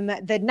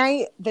the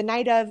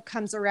night of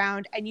comes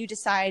around, and you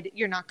decide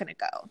you're not going to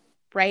go.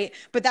 Right.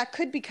 But that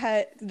could be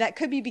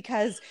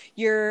because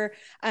you're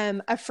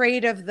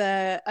afraid of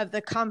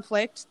the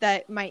conflict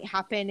that might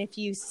happen if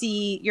you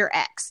see your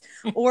ex,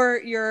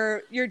 or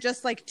you're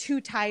just like too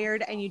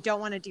tired and you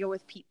don't want to deal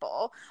with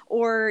people,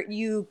 or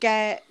you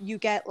get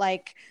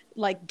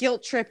like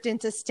guilt tripped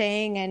into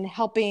staying and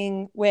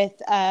helping with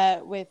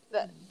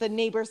the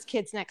neighbor's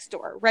kids next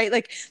door, right?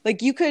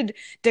 Like you could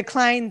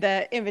decline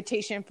the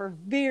invitation for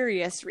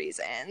various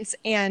reasons,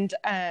 and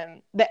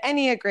the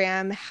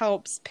Enneagram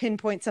helps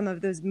pinpoint some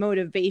of those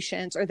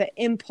motivations or the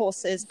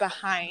impulses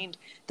behind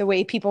the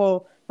way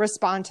people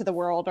respond to the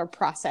world or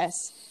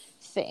process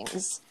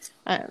things.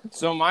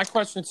 So my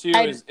question to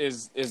you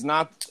is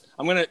not.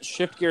 I'm going to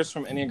shift gears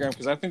from Enneagram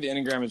because I think the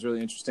Enneagram is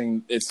really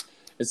interesting. It's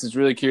this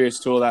really curious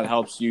tool that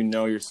helps you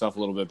know yourself a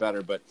little bit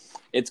better, but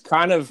it's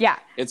kind of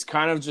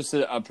just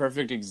a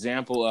perfect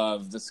example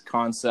of this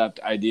concept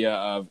idea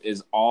of,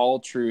 is all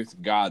truth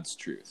God's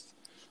truth?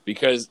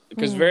 Because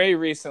very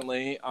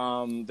recently the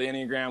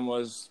Enneagram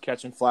was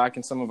catching flack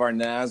in some of our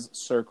NAS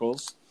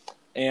circles,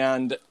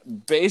 and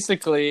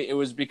basically it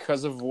was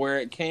because of where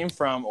it came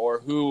from or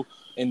who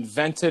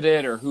invented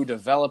it or who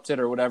developed it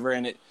or whatever,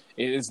 and it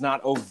is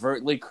not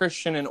overtly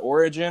Christian in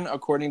origin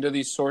according to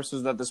these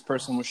sources that this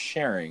person was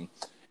sharing.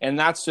 And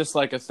that's just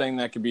like a thing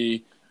that could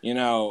be,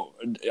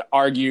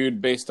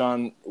 argued based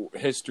on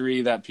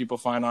history that people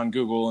find on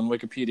Google and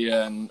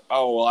Wikipedia, and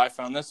I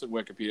found this at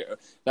Wikipedia.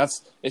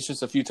 It's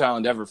just a futile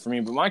endeavor for me.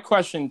 But my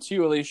question to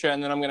you, Alicia,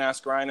 and then I'm going to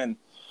ask Ryan, and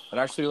it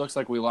actually looks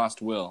like we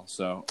lost Will,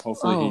 so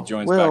hopefully he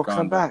joins Will, back on.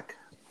 come back.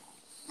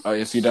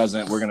 If he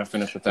doesn't, we're going to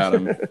finish without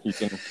him.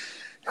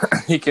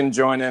 He can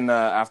join in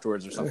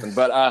afterwards or something.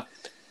 But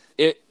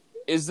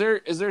is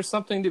there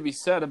something to be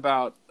said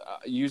about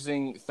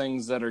using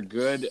things that are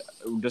good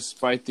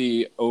despite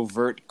the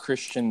overt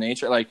Christian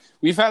nature? Like,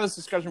 we've had this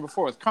discussion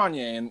before with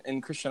Kanye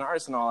and Christian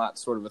artists and all that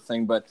sort of a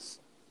thing, but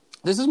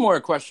this is more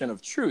a question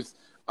of truth.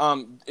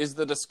 Is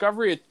the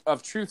discovery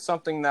of truth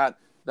something that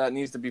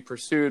needs to be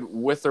pursued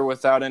with or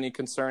without any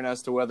concern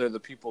as to whether the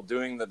people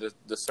doing the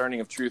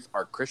discerning of truth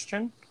are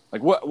Christian?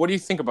 Like, what do you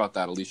think about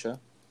that, Alicia?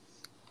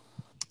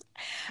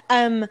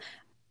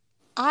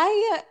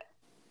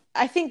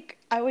 I think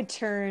I would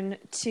turn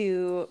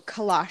to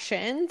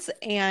Colossians,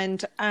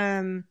 and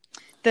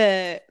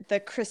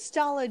the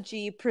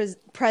Christology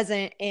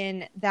present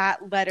in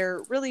that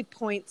letter really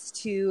points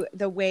to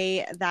the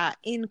way that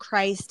in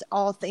Christ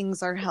all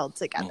things are held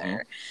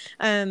together.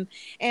 And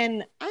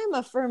I'm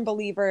a firm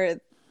believer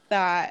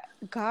that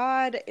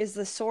God is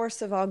the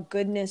source of all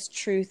goodness,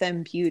 truth,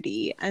 and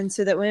beauty. And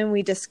so that when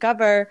we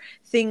discover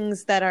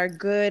things that are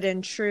good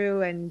and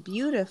true and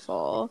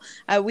beautiful,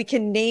 we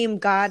can name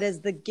God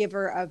as the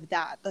giver of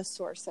that, the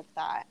source of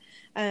that.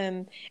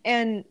 And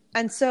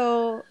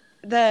so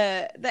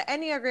the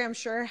Enneagram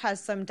sure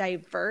has some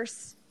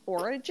diverse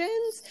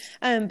origins,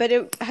 but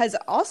it has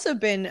also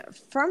been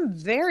from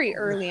very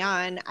early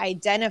on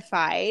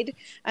identified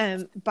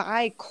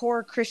by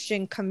core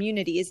Christian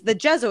communities. The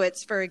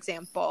Jesuits, for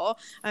example,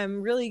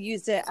 really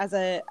used it as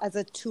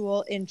a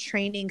tool in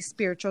training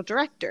spiritual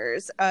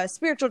directors.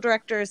 Spiritual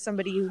director is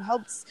somebody who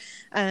helps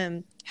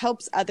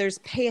others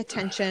pay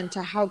attention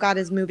to how God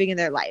is moving in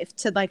their life,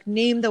 to like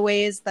name the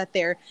ways that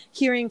they're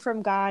hearing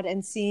from God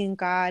and seeing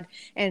God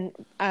and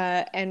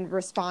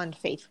respond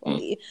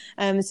faithfully.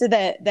 So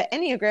the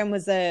Enneagram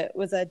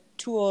was a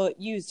tool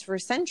used for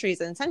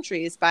centuries and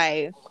centuries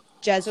by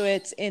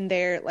Jesuits in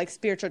their like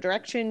spiritual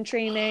direction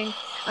training.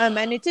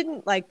 And it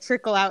didn't like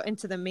trickle out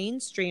into the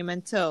mainstream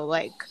until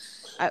like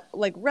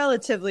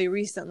relatively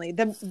recently,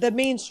 the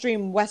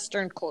mainstream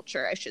Western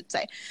culture, I should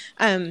say.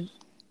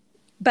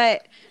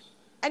 But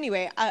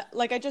anyway,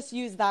 I just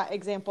use that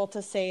example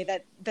to say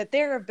that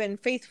there have been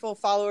faithful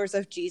followers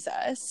of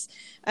Jesus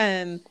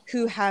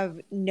who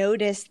have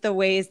noticed the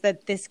ways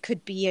that this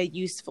could be a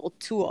useful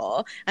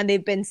tool, and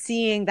they've been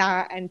seeing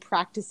that and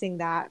practicing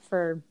that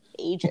for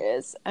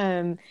ages.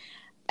 And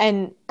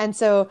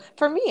so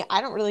for me,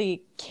 I don't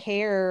really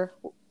care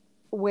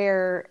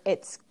where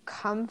it's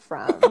come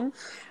from.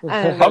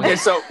 Okay,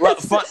 so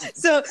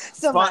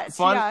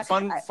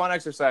fun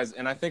exercise,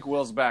 and I think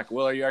Will's back.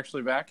 Will, are you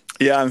actually back?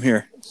 Yeah, I'm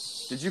here.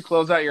 Did you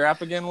close out your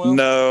app again, Will?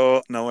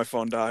 No, my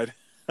phone died.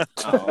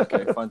 Oh,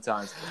 okay, fun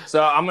times.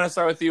 So I'm going to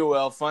start with you,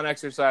 Will. Fun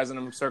exercise, and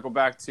I'm going to circle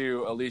back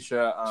to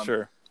Alicia.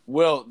 Sure.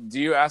 Will,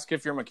 do you ask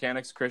if your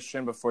mechanic's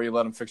Christian before you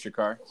let him fix your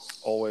car?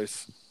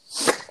 Always.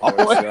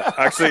 Yeah.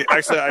 Actually,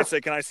 I say,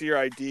 can I see your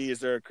ID? Is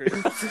there a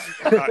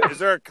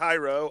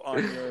Cairo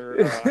on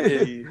your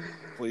ID,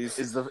 please?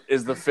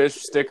 Is the fish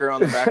sticker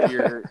on the back of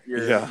your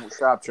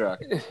shop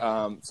truck?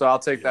 So I'll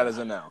take that as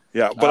a no.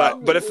 Yeah,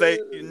 but if they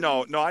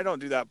no, I don't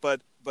do that.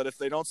 But if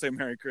they don't say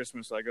Merry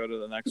Christmas, I go to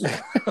the next one.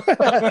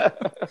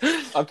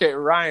 Okay,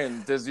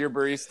 Ryan, do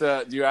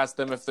you ask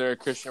them if they're a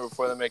Christian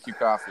before they make you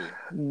coffee?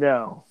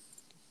 No.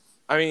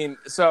 I mean,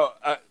 so.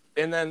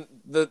 And then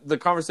the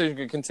conversation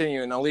can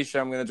continue. And Alicia,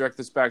 I'm going to direct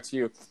this back to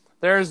you.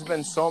 There's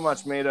been so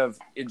much made of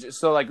it.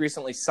 So like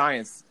recently,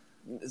 science,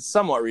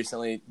 somewhat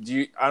recently.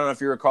 I don't know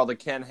if you recall the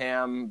Ken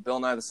Ham,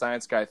 Bill Nye the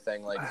Science Guy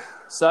thing. Like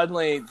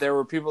suddenly there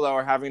were people that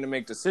were having to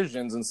make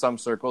decisions in some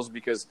circles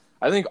because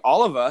I think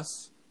all of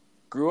us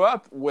grew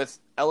up with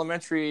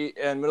elementary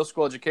and middle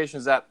school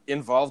educations that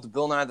involved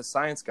Bill Nye the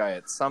Science Guy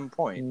at some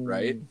point,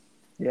 right?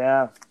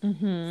 Yeah.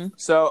 Mm-hmm.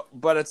 So,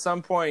 but at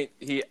some point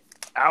he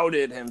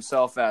outed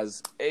himself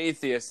as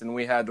atheist, and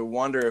we had to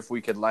wonder if we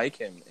could like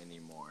him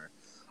anymore.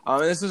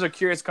 And this is a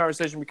curious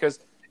conversation because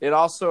it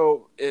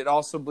also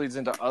bleeds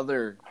into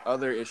other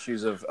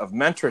issues of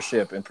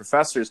mentorship and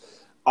professors.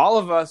 All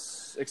of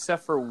us,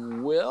 except for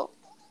Will,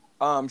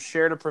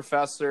 shared a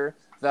professor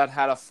that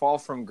had a fall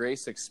from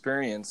grace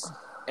experience,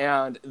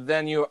 and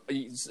then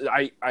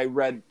I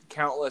read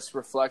countless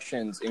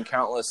reflections in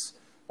countless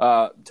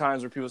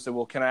times where people said,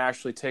 "Well, can I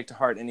actually take to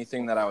heart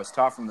anything that I was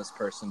taught from this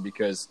person?"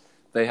 Because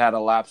they had a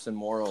lapse in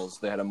morals.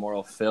 They had a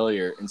moral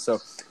failure. And so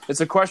it's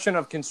a question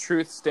of, can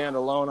truth stand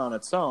alone on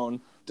its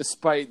own,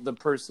 despite the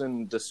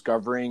person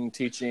discovering,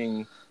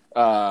 teaching,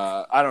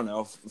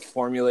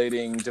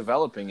 formulating,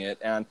 developing it.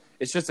 And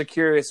it's just a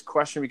curious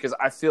question because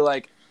I feel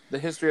like the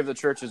history of the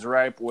church is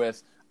ripe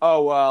with,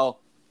 our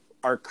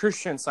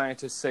Christian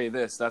scientists say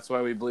this. That's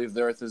why we believe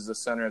the earth is the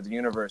center of the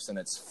universe and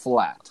it's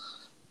flat.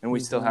 And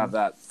we still have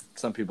that.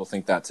 Some people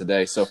think that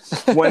today. So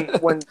when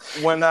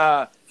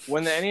the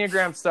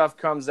Enneagram stuff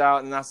comes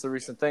out, and that's the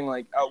recent thing,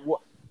 like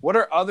what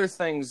are other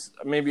things,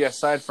 maybe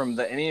aside from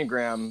the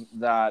Enneagram,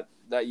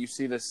 that you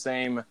see the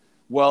same,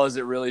 well, is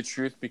it really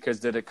truth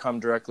because did it come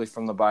directly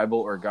from the Bible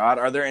or God?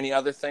 Are there any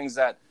other things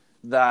that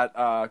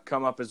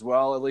come up as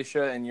well,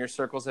 Alicia, in your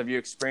circles? Have you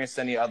experienced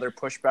any other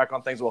pushback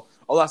on things? Well,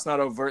 that's not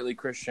overtly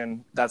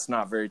Christian. That's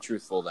not very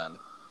truthful then.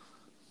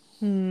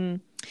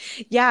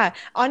 Yeah,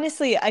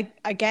 honestly,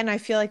 I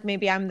feel like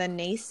maybe I'm the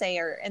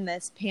naysayer in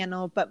this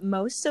panel, but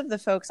most of the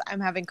folks I'm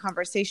having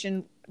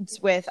conversations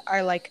with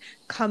are like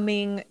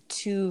coming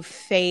to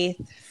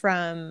faith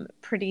from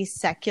pretty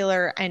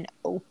secular and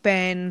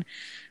open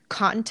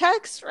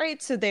context,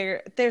 right? So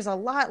there's a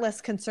lot less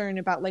concern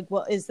about like,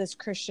 well, is this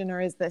Christian or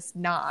is this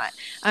not?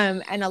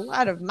 And a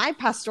lot of my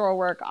pastoral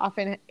work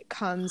often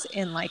comes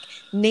in like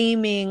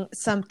naming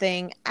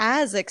something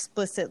as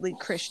explicitly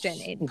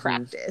Christian in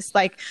practice.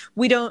 Like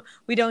we don't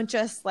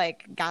just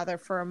like gather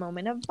for a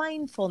moment of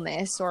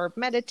mindfulness or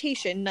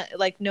meditation.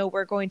 Like, no,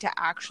 we're going to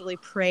actually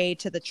pray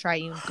to the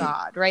triune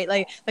God, right?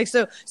 Like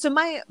so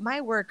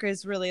my work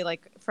is really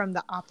like from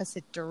the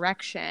opposite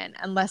direction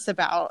and less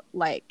about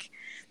like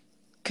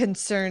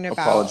concern about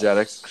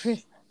apologetics.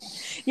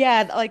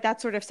 Yeah, like that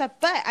sort of stuff.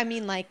 But I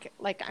mean, my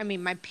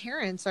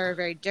parents are a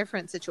very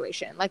different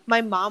situation. Like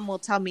my mom will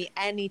tell me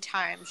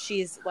anytime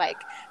she's like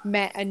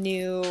met a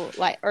new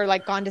or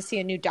gone to see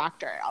a new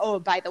doctor. Oh,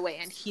 by the way,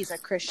 and he's a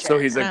Christian. So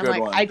he's a and good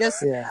I'm like, one.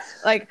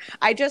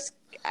 I just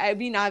I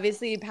mean,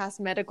 obviously he passed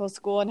medical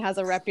school and has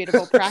a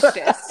reputable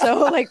practice.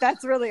 So like,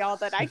 that's really all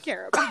that I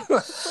care about.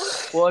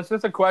 Well, it's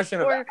just a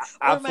question of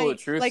absolute my,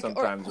 truth like,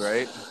 sometimes,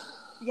 right?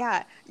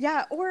 Yeah.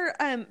 Or,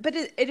 but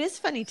it is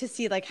funny to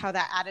see like how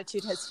that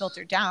attitude has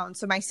filtered down.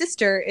 So my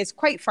sister is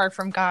quite far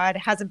from God,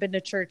 hasn't been to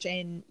church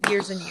in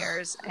years and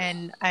years,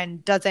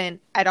 and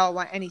doesn't at all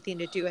want anything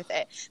to do with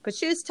it. But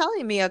she was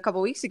telling me a couple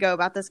weeks ago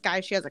about this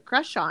guy she has a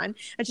crush on,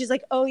 and she's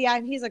like, "Oh yeah,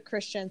 and he's a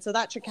Christian, so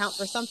that should count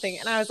for something."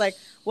 And I was like,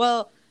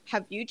 "Well,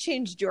 have you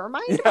changed your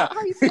mind about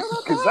how you feel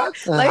about that?"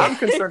 Like, I'm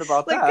concerned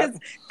about that.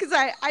 Because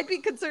I'd be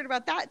concerned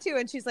about that too.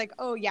 And she's like,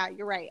 "Oh yeah,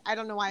 you're right. I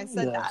don't know why I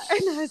said that."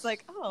 And I was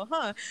like, "Oh,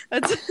 huh."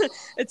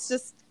 It's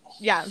just,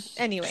 yeah.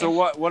 Anyway. So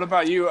what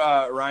about you,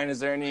 Ryan? Is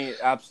there any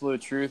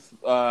absolute truth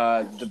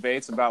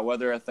debates about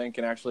whether a thing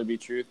can actually be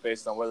truth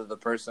based on whether the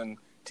person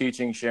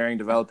teaching, sharing,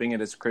 developing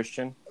it is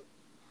Christian?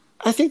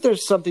 I think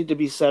there's something to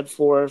be said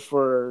for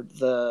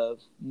the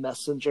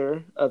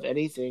messenger of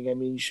anything. I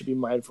mean, you should be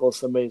mindful of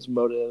somebody's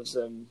motives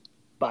and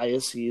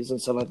biases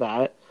and stuff like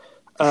that.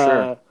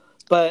 Sure.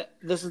 But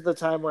this is the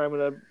time where I'm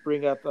going to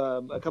bring up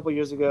a couple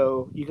years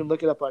ago. You can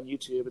look it up on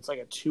YouTube. It's like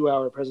a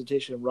 2-hour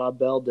presentation Rob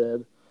Bell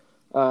did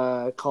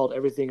called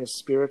 "Everything is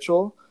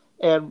Spiritual."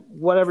 And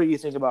whatever you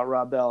think about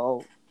Rob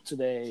Bell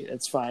today,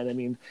 it's fine. I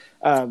mean,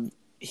 I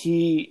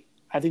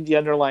think the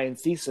underlying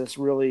thesis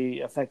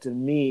really affected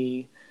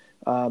me.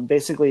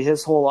 Basically,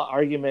 his whole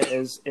argument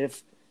is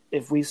if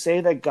we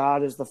say that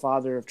God is the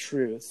Father of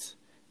truth,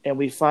 and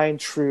we find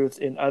truth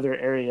in other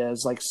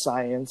areas like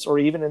science or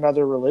even in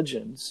other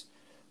religions,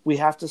 we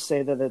have to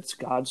say that it's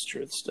God's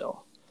truth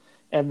still,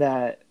 and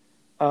that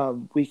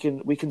we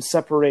can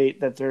separate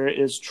that there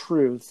is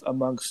truth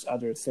amongst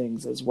other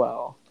things as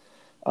well,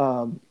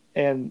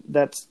 and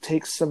that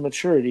takes some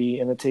maturity,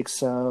 and it takes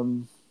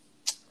some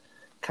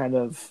kind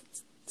of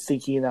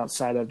thinking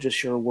outside of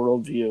just your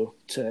worldview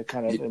to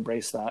kind of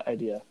embrace that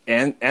idea,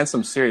 and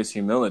some serious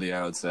humility,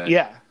 I would say.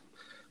 Yeah,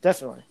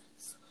 definitely.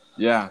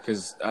 Yeah,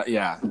 because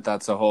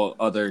that's a whole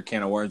other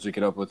can of worms we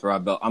could open with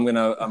Rob Bell. I'm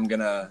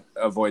gonna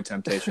avoid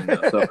temptation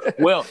though.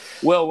 So,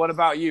 Will, what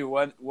about you?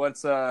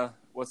 What's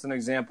an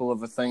example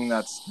of a thing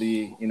that's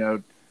the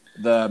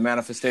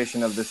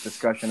manifestation of this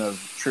discussion of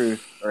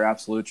truth or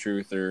absolute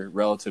truth or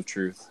relative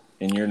truth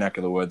in your neck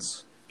of the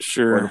woods?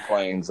 Sure. Or the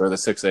plains or the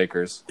 6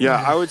 acres.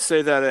 Yeah, I would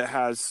say that it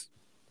has.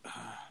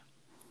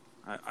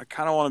 I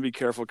kind of want to be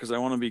careful because I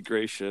want to be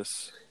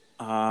gracious.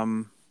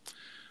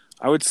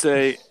 I would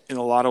say in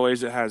a lot of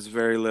ways it has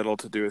very little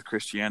to do with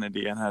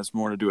Christianity and has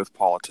more to do with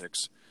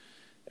politics.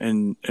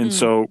 And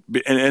so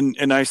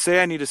I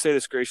say I need to say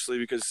this graciously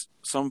because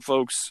some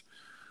folks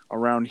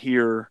around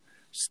here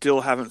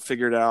still haven't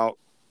figured out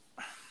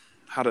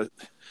how to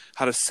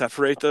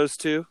separate those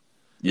two.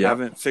 Yeah.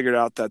 Haven't figured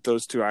out that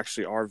those two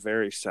actually are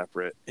very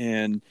separate.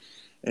 And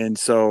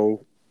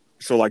so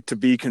like to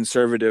be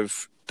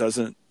conservative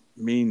doesn't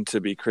mean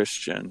to be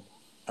Christian.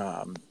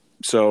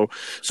 So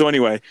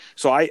anyway,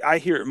 so I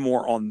hear it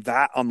more on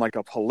like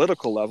a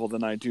political level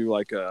than I do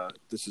like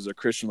this is a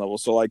Christian level.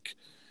 So like,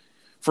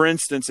 for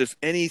instance, if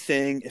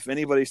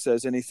anybody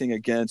says anything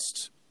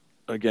against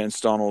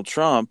Donald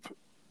Trump,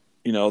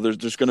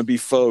 there's going to be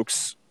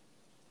folks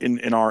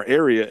in our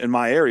area, in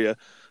my area,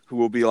 who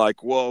will be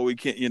like, "Whoa, we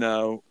can't."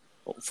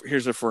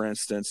 Here's for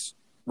instance,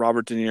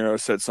 Robert De Niro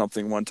said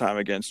something one time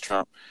against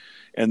Trump,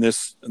 and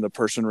the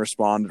person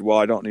responded, "Well,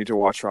 I don't need to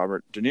watch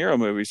Robert De Niro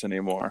movies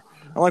anymore."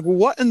 I'm like, well,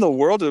 what in the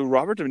world do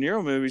Robert De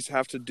Niro movies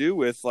have to do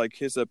with like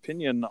his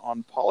opinion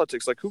on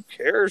politics? Like, who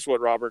cares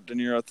what Robert De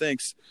Niro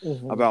thinks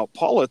about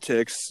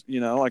politics?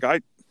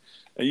 I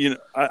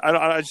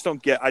just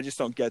don't get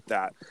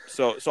that.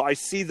 So I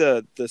see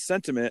the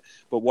sentiment,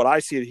 but what I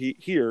see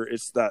here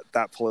is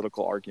that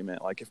political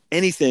argument. Like, if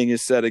anything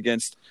is said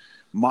against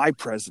my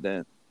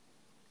president,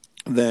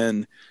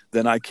 then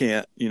I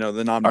can't,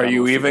 then I'm. Are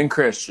you even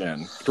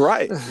Christian?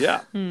 Right.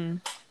 Yeah.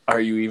 Are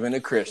you even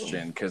a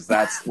Christian? Because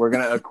we're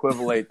going to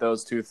equivalate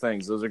those two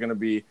things. Those are going to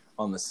be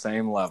on the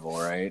same level,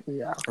 right?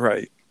 Yeah.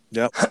 Right.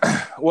 Yep.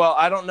 Well,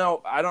 I don't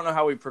know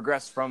how we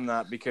progress from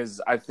that, because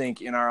I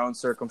think in our own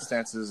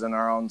circumstances, in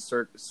our own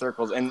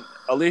circles, and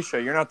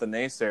Alicia, you're not the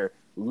naysayer.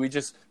 We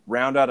just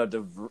round out a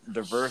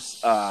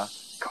diverse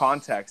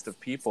context of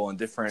people in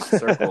different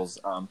circles.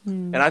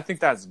 And I think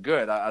that's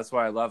good. That's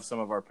why I love some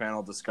of our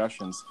panel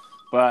discussions.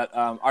 But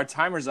our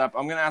timer's up.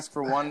 I'm going to ask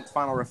for one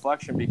final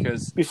reflection,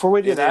 because before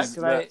we do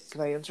that,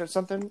 can I insert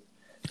something?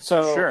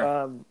 So,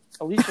 sure.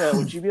 Alicia,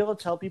 would you be able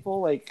to tell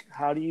people, like,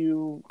 how do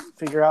you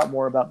figure out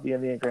more about the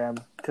Enneagram?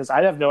 Because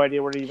I have no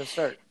idea where to even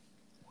start.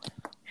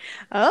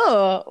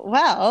 Oh,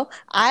 well,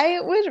 I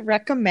would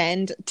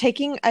recommend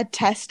taking a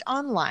test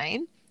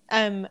online.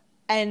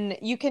 And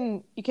you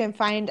can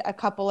find a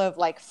couple of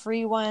like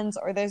free ones,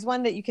 or there's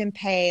one that you can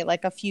pay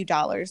like a few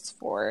dollars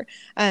for.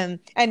 And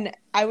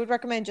I would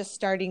recommend just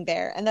starting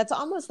there. And that's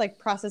almost like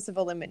process of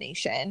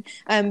elimination.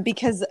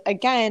 Because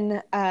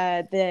again,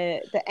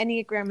 the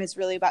Enneagram is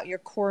really about your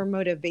core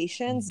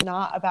motivations,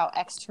 not about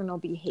external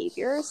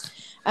behaviors.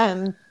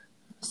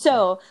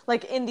 So,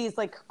 like in these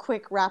like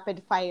quick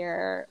rapid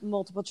fire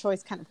multiple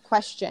choice kind of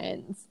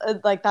questions,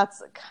 like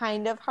that's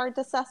kind of hard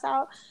to suss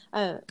out.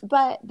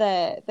 But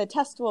the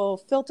test will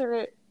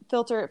filter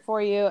it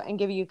for you and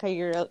give you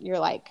kind of your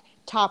like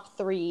top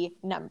 3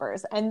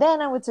 numbers. And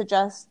then I would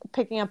suggest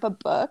picking up a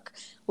book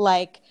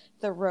like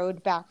The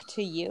Road Back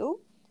to You.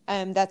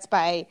 That's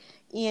by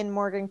Ian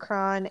Morgan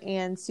Cron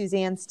and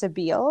Suzanne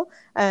Stabile.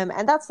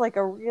 And that's like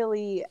a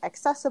really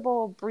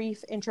accessible,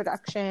 brief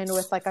introduction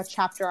with like a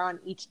chapter on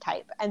each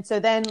type. And so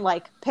then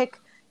like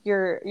pick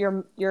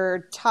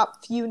your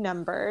top few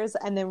numbers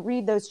and then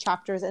read those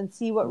chapters and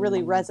see what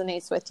really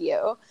resonates with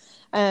you.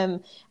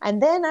 And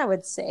then I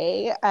would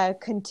say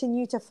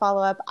continue to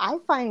follow up. I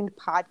find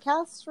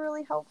podcasts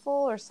really helpful,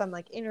 or some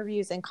like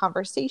interviews and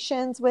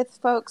conversations with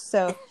folks.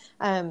 So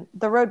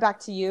The Road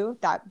Back to You,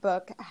 that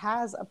book,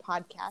 has a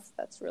podcast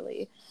that's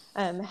really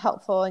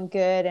helpful and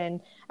good. And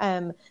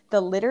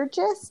The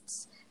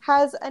Liturgists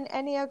has an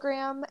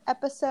Enneagram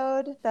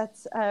episode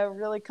that's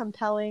really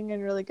compelling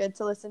and really good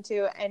to listen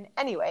to. And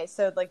anyway,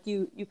 so like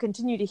you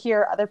continue to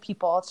hear other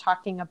people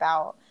talking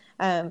about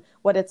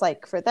what it's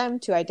like for them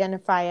to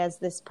identify as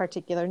this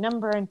particular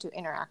number and to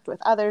interact with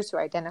others who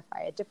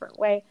identify a different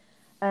way.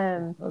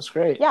 That's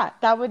great. Yeah,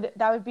 that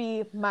would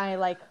be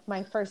my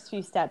first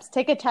few steps.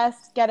 Take a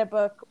test, get a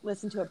book,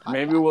 listen to a podcast.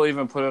 Maybe we'll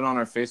even put it on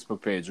our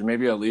Facebook page, or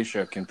maybe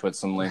Alicia can put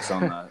some links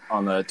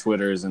on the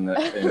Twitters and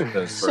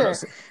the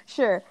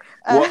Sure.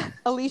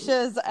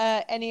 Alicia's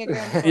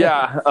Enneagram.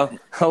 Yeah,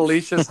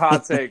 Alicia's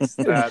hot takes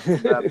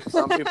that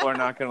some people are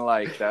not going to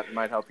like, that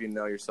might help you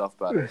know yourself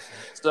better.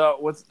 So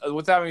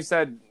with that being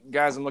said,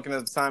 guys, I'm looking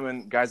at the time,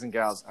 and guys and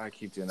gals, I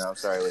keep doing that. I'm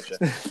sorry, Alicia.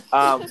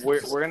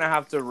 We're going to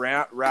have to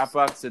wrap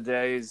up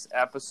today's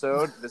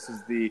episode. This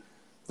is the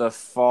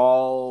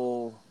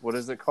fall, what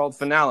is it called?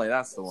 Finale.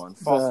 That's the one.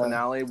 Fall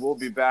finale. We'll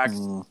be back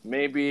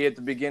maybe at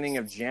the beginning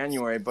of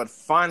January. But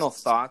final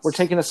thoughts. We're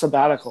taking a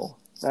sabbatical.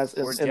 That's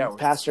in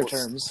pastor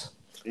terms.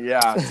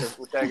 Yeah,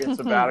 we're taking a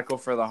sabbatical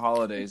for the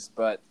holidays,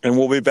 and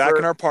we'll be back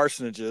in our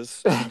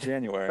parsonages in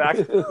January. Back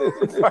in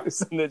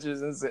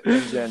parsonages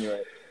in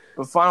January.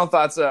 But final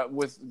thoughts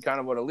with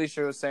kind of what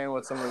Alicia was saying,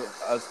 what some of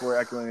us were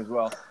echoing as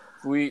well.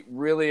 We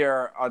really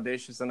are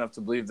audacious enough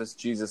to believe this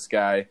Jesus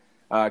guy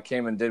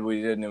came and did what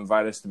he did and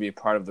invite us to be a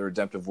part of the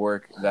redemptive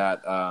work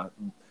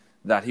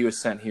that he was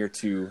sent here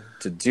to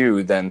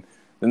do. Then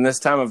this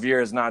time of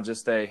year is not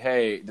just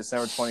hey,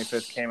 December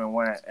 25th came and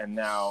went, and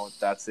now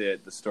that's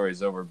it, the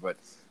story's over. But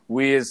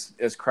we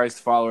as Christ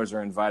followers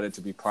are invited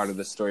to be part of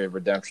this story of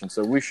redemption.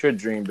 So we should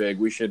dream big.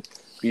 We should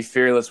be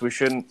fearless. We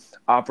shouldn't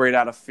operate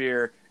out of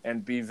fear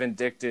and be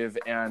vindictive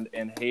and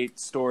hate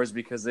stores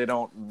because they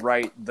don't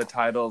write the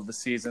title of the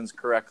seasons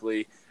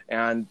correctly,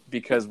 and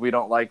because we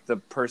don't like the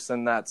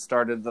person that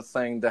started the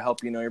thing to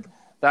help you know your...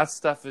 That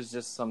stuff is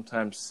just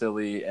sometimes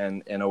silly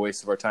and a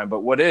waste of our time. But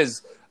what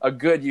is a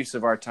good use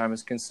of our time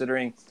is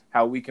considering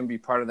how we can be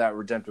part of that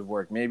redemptive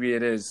work. Maybe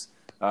it is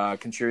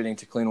contributing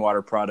to clean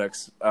water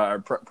projects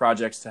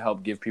to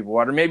help give people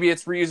water. Maybe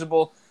it's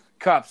reusable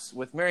cups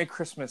with Merry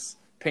Christmas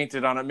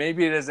painted on it.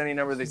 Maybe it is any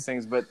number of these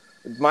things. But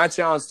my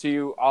challenge to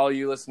you, all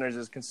you listeners,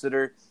 is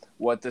consider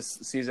what this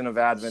season of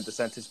Advent, this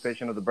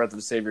anticipation of the birth of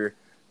the Savior,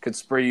 could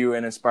spur you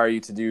and inspire you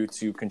to do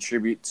to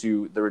contribute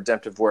to the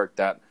redemptive work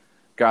that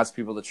God's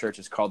people, the church,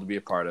 is called to be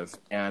a part of.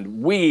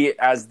 And we,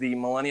 as the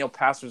millennial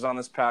pastors on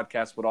this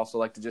podcast, would also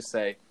like to just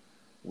say,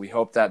 we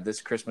hope that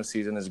this Christmas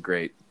season is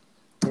great.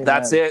 Amen.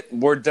 That's it.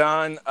 We're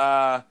done.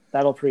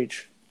 That'll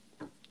preach.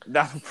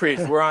 That'll preach.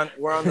 We're on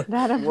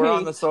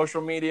the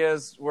social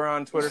medias. We're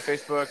on Twitter,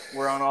 Facebook.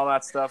 We're on all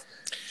that stuff.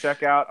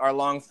 Check out our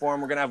long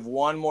form. We're gonna have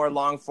one more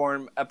long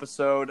form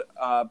episode,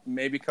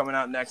 maybe coming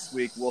out next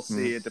week. We'll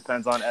see. It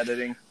depends on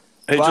editing.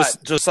 Hey,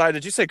 Josiah,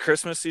 did you say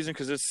Christmas season?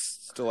 Because it's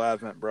still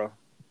Advent, bro.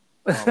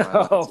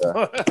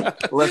 Oh,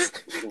 let's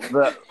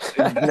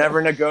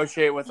never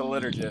negotiate with a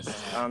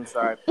liturgist. I'm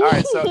sorry. All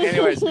right. So,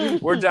 anyways,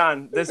 we're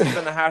done. This has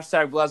been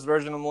the #Blessed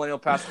Version of the Millennial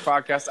Pastor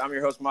Podcast. I'm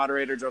your host,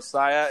 moderator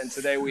Josiah, and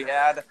today we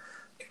had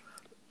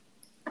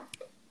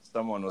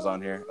someone was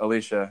on here.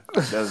 Alicia.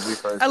 That was me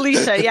first.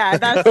 Alicia, yeah,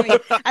 that's me.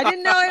 I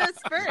didn't know I was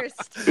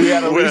first. We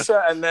had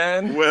Alicia, and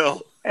then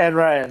Will and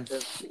Ryan.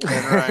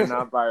 And Ryan,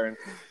 not Byron.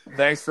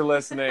 Thanks for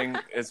listening.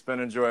 It's been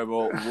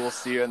enjoyable. We'll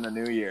see you in the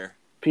new year.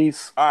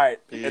 Peace. All right.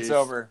 Peace. It's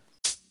over.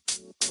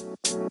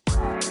 You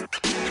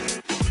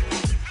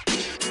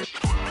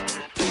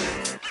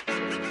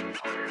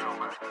know,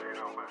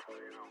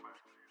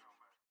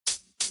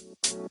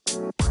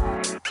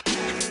 man.